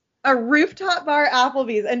bar? A rooftop bar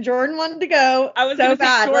Applebee's, and Jordan wanted to go so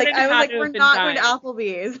bad. Like I was like, we're not going to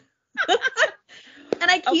Applebee's.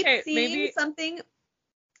 And I keep seeing something.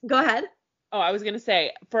 Go ahead. Oh, I was going to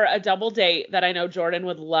say, for a double date that I know Jordan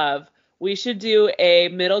would love, we should do a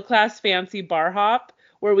middle class fancy bar hop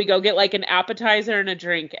where we go get like an appetizer and a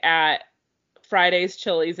drink at Fridays,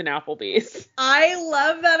 Chili's, and Applebee's. I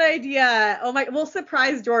love that idea. Oh my, we'll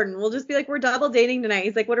surprise Jordan. We'll just be like, we're double dating tonight.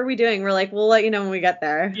 He's like, what are we doing? We're like, we'll let you know when we get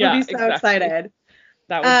there. Yeah, He'll be so excited.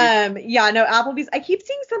 That would be yeah, no, Applebee's. I keep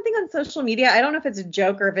seeing something on social media. I don't know if it's a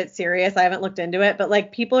joke or if it's serious. I haven't looked into it, but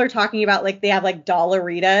like people are talking about like they have like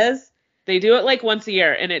Dollaritas. They do it like once a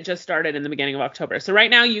year, and it just started in the beginning of October. So right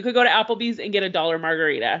now you could go to Applebee's and get $1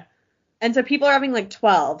 margarita. And so people are having like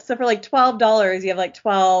 12. So for like $12, you have like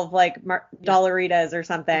 12 like Dollaritas or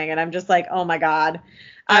something. And I'm just like, oh my God.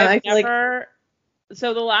 I feel like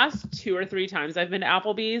so the last 2 or 3 times I've been to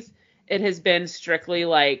Applebee's, it has been strictly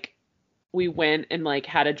like we went and like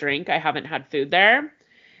had a drink. I haven't had food there.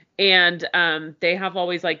 And they have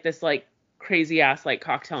always like this like crazy ass like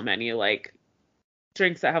cocktail menu, like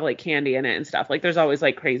drinks that have like candy in it and stuff. Like there's always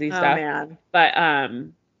like crazy stuff. Man. But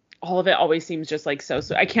all of it always seems just like so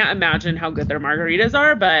I can't imagine how good their margaritas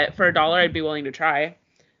are, but for $1 I'd be willing to try.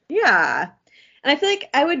 Yeah. And I feel like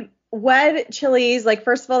I would wed Chili's. Like,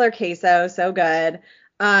 first of all, their queso, so good.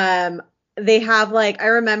 They have like, I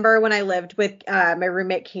remember when I lived with my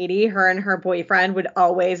roommate Katie, her and her boyfriend would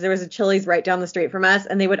always, there was a Chili's right down the street from us,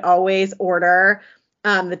 and they would always order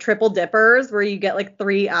the triple dippers where you get like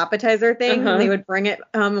 3 appetizer things, and they would bring it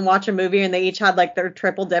home and watch a movie, and they each had like their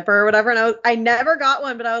triple dipper or whatever. And I never got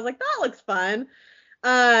one, but I was like, that looks fun.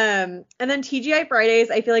 And then TGI Fridays,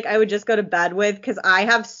 I feel like I would just go to bed with, because I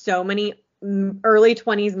have so many early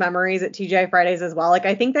 20s memories at TGI Fridays as well. Like,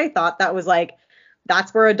 I think they thought that was like,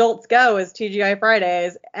 that's where adults go, is TGI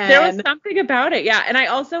Fridays. And there was something about it. Yeah. And I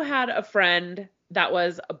also had a friend that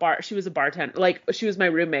was she was a bartender. Like, she was my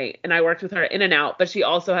roommate, and I worked with her in and out, but she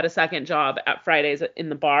also had a second job at Fridays in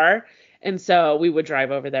the bar. And so we would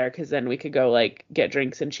drive over there, because then we could go like get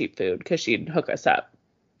drinks and cheap food, because she'd hook us up.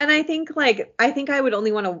 And I think I would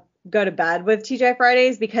only want to go to bed with TGI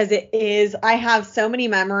Fridays, because I have so many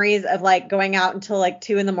memories of like going out until like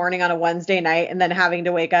 2 a.m. on a Wednesday night, and then having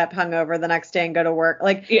to wake up hungover the next day and go to work.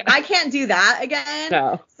 Like, yeah. I can't do that again.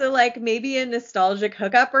 No. So like maybe a nostalgic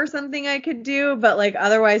hookup or something I could do, but like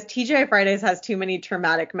otherwise TGI Fridays has too many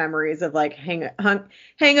traumatic memories of like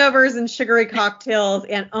hangovers and sugary cocktails.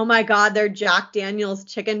 And oh my God, their Jack Daniel's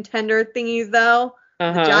chicken tender thingies though.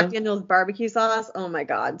 The Jack Daniel's barbecue sauce. Oh my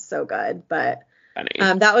God, so good. But funny.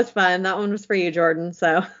 That was fun. That one was for you, Jordan.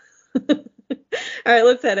 So, all right,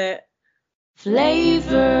 let's hit it.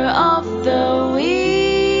 Flavor of the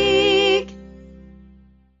week.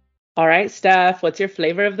 All right, Steph, what's your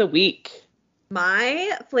flavor of the week?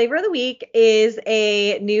 My flavor of the week is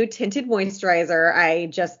a new tinted moisturizer I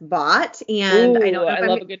just bought, and Ooh, I don't know if I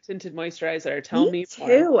love a good tinted moisturizer. Tell me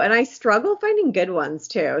too, more. and I struggle finding good ones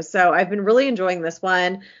too. So I've been really enjoying this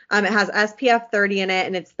one. It has SPF 30 in it,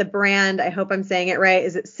 and it's the brand, I hope I'm saying it right.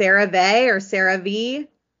 Is it CeraVe or CeraVe?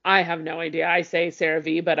 I have no idea. I say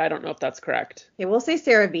CeraVe, but I don't know if that's correct. Okay, we'll say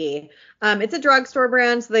CeraVe. It's a drugstore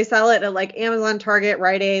brand, so they sell it at like Amazon, Target,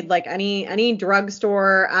 Rite Aid, like any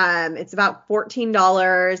drugstore. It's about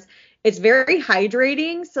 $14. It's very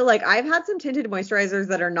hydrating. So like I've had some tinted moisturizers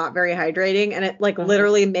that are not very hydrating, and it like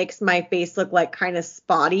literally makes my face look like kind of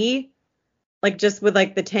spotty, like just with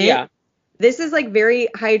like the tint. Yeah. This is like very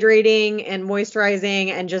hydrating and moisturizing,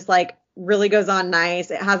 and just like really goes on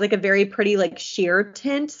nice. It has like a very pretty like sheer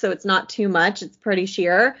tint, so it's not too much. It's pretty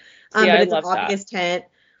sheer, but it's an obvious tint.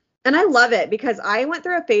 And I love it, because I went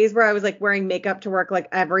through a phase where I was like wearing makeup to work like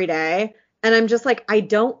every day, and I'm just like, I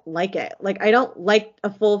don't like it. Like, I don't like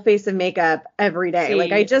a full face of makeup every day.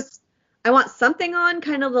 Like, I want something on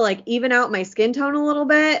kind of to like even out my skin tone a little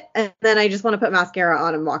bit, and then I just want to put mascara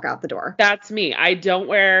on and walk out the door. That's me. I don't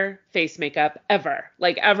wear face makeup ever.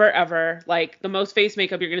 Like ever. Like the most face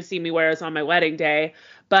makeup you're going to see me wear is on my wedding day.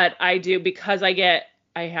 But I do, because I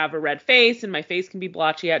have a red face and my face can be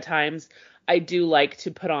blotchy at times. I do like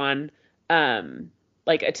to put on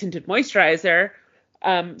like a tinted moisturizer.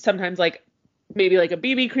 Sometimes like maybe like a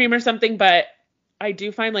BB cream or something, but I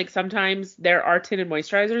do find like sometimes there are tinted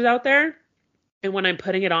moisturizers out there, and when I'm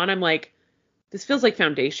putting it on, I'm like, this feels like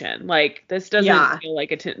foundation. Like, this doesn't feel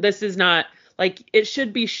like a tint. This is not like, it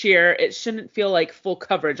should be sheer. It shouldn't feel like full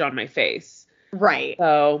coverage on my face. Right.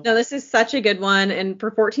 So no, this is such a good one, and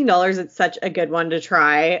for $14, it's such a good one to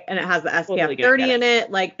try, and it has the SPF 30 in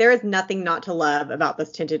it. Like, there is nothing not to love about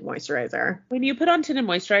this tinted moisturizer. When you put on tinted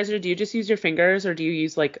moisturizer, do you just use your fingers, or do you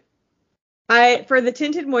use like for the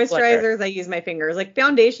tinted moisturizers, I use my fingers. Like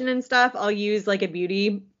foundation and stuff, I'll use like a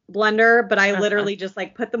beauty blender, but I literally just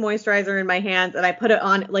like put the moisturizer in my hands, and I put it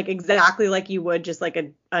on like exactly like you would just like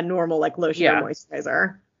a normal like lotion or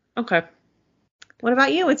moisturizer. Okay. What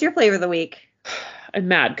about you? What's your flavor of the week? I'm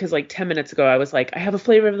mad because like 10 minutes ago I was like, I have a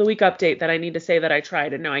flavor of the week update that I need to say that I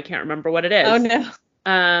tried, and now I can't remember what it is. Oh no.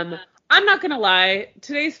 I'm not gonna lie,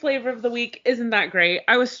 today's flavor of the week isn't that great.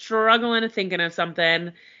 I was struggling thinking of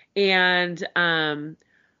something. And,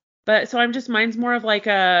 but so mine's more of like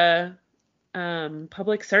a,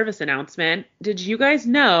 public service announcement. Did you guys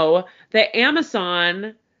know that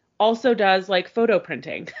Amazon also does like photo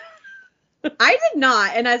printing? I did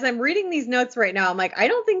not. And as I'm reading these notes right now, I'm like, I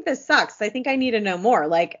don't think this sucks. I think I need to know more.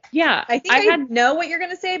 Like, yeah, I think I know what you're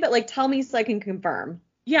going to say, but like, tell me so I can confirm.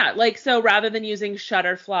 Yeah. Like, so rather than using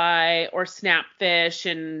Shutterfly or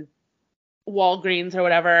Snapfish and Walgreens or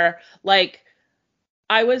whatever, like,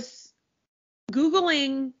 I was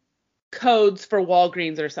Googling codes for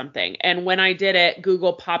Walgreens or something. And when I did it,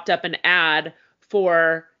 Google popped up an ad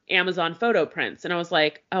for Amazon photo prints. And I was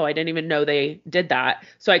like, oh, I didn't even know they did that.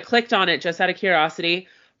 So I clicked on it just out of curiosity.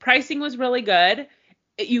 Pricing was really good.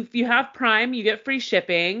 If you have Prime, you get free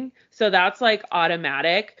shipping. So that's like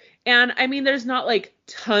automatic. And I mean, there's not like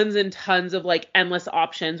tons and tons of like endless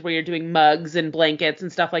options where you're doing mugs and blankets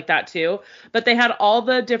and stuff like that too. But they had all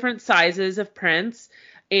the different sizes of prints,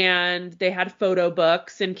 and they had photo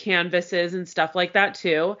books and canvases and stuff like that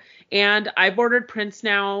too. And I've ordered prints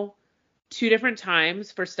now 2 different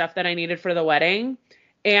times for stuff that I needed for the wedding.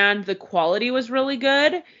 And the quality was really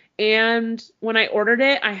good. And when I ordered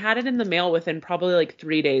it, I had it in the mail within probably like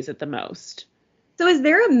 3 days at the most. So is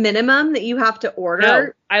there a minimum that you have to order? No,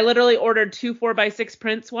 I literally ordered 2 4x6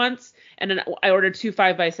 prints once, and then I ordered 2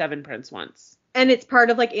 5x7 prints once. And it's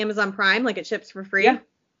part of like Amazon Prime, like it ships for free? Yeah.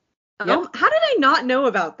 Oh, Yep. How did I not know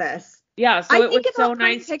about this? Yeah, so I it think was about so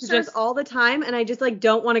print nice pictures to just all the time, and I just like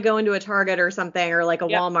don't want to go into a Target or something, or like a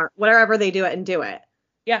Yep. Walmart, wherever they do it, and do it.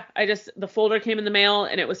 Yeah, the folder came in the mail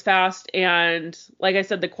and it was fast. And like I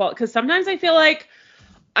said, the quality, because sometimes I feel like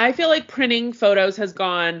printing photos has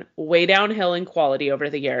gone way downhill in quality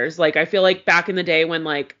over the years. Like I feel like back in the day when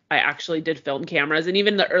like I actually did film cameras, and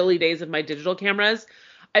even the early days of my digital cameras,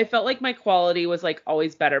 I felt like my quality was like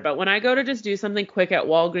always better. But when I go to just do something quick at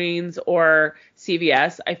Walgreens or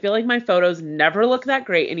CVS, I feel like my photos never look that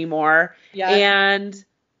great anymore. Yeah. And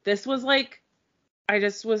this was like, I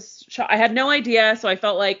had no idea. So I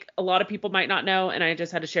felt like a lot of people might not know, and I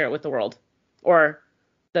just had to share it with the world, or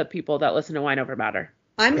the people that listen to Wine Over Matter.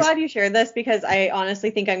 I'm glad you shared this, because I honestly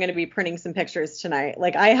think I'm going to be printing some pictures tonight.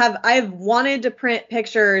 Like I've wanted to print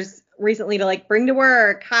pictures recently to like bring to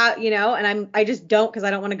work, and I just don't, because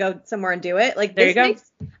I don't want to go somewhere and do it. Like There you go.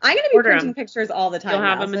 I'm going to be Order printing 'em. pictures all the time. You'll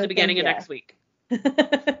have now, them in so the beginning of thank next week. you.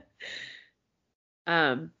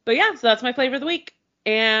 But yeah, so that's my flavor of the week.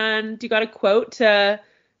 And do you got a quote to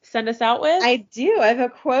send us out with? I do. I have a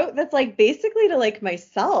quote that's like basically to like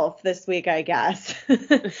myself this week, I guess.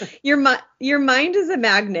 Your mind is a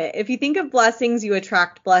magnet. If you think of blessings, you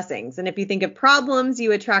attract blessings. And if you think of problems,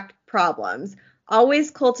 you attract problems. Always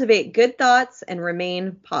cultivate good thoughts and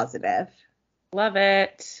remain positive. Love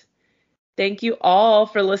it. Thank you all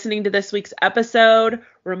for listening to this week's episode.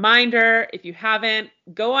 Reminder, if you haven't,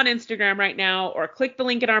 go on Instagram right now or click the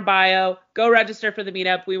link in our bio. Go register for the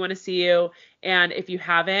meetup. We want to see you. And if you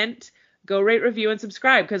haven't, go rate, review, and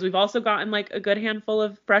subscribe, because we've also gotten like a good handful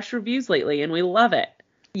of fresh reviews lately, and we love it.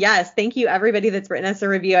 Yes, thank you everybody that's written us a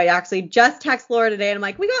review. I actually just texted Laura today, and I'm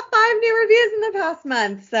like, we got 5 new reviews in the past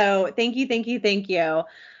month. So thank you, thank you, thank you.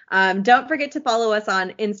 Don't forget to follow us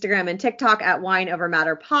on Instagram and TikTok at Wine Over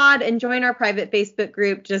Matter Pod, and join our private Facebook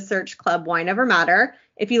group. Just search Club Wine Over Matter.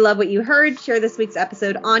 If you love what you heard, share this week's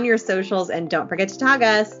episode on your socials, and don't forget to tag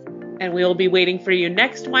us. And we will be waiting for you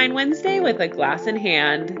next Wine Wednesday with a glass in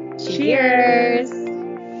hand. Cheers.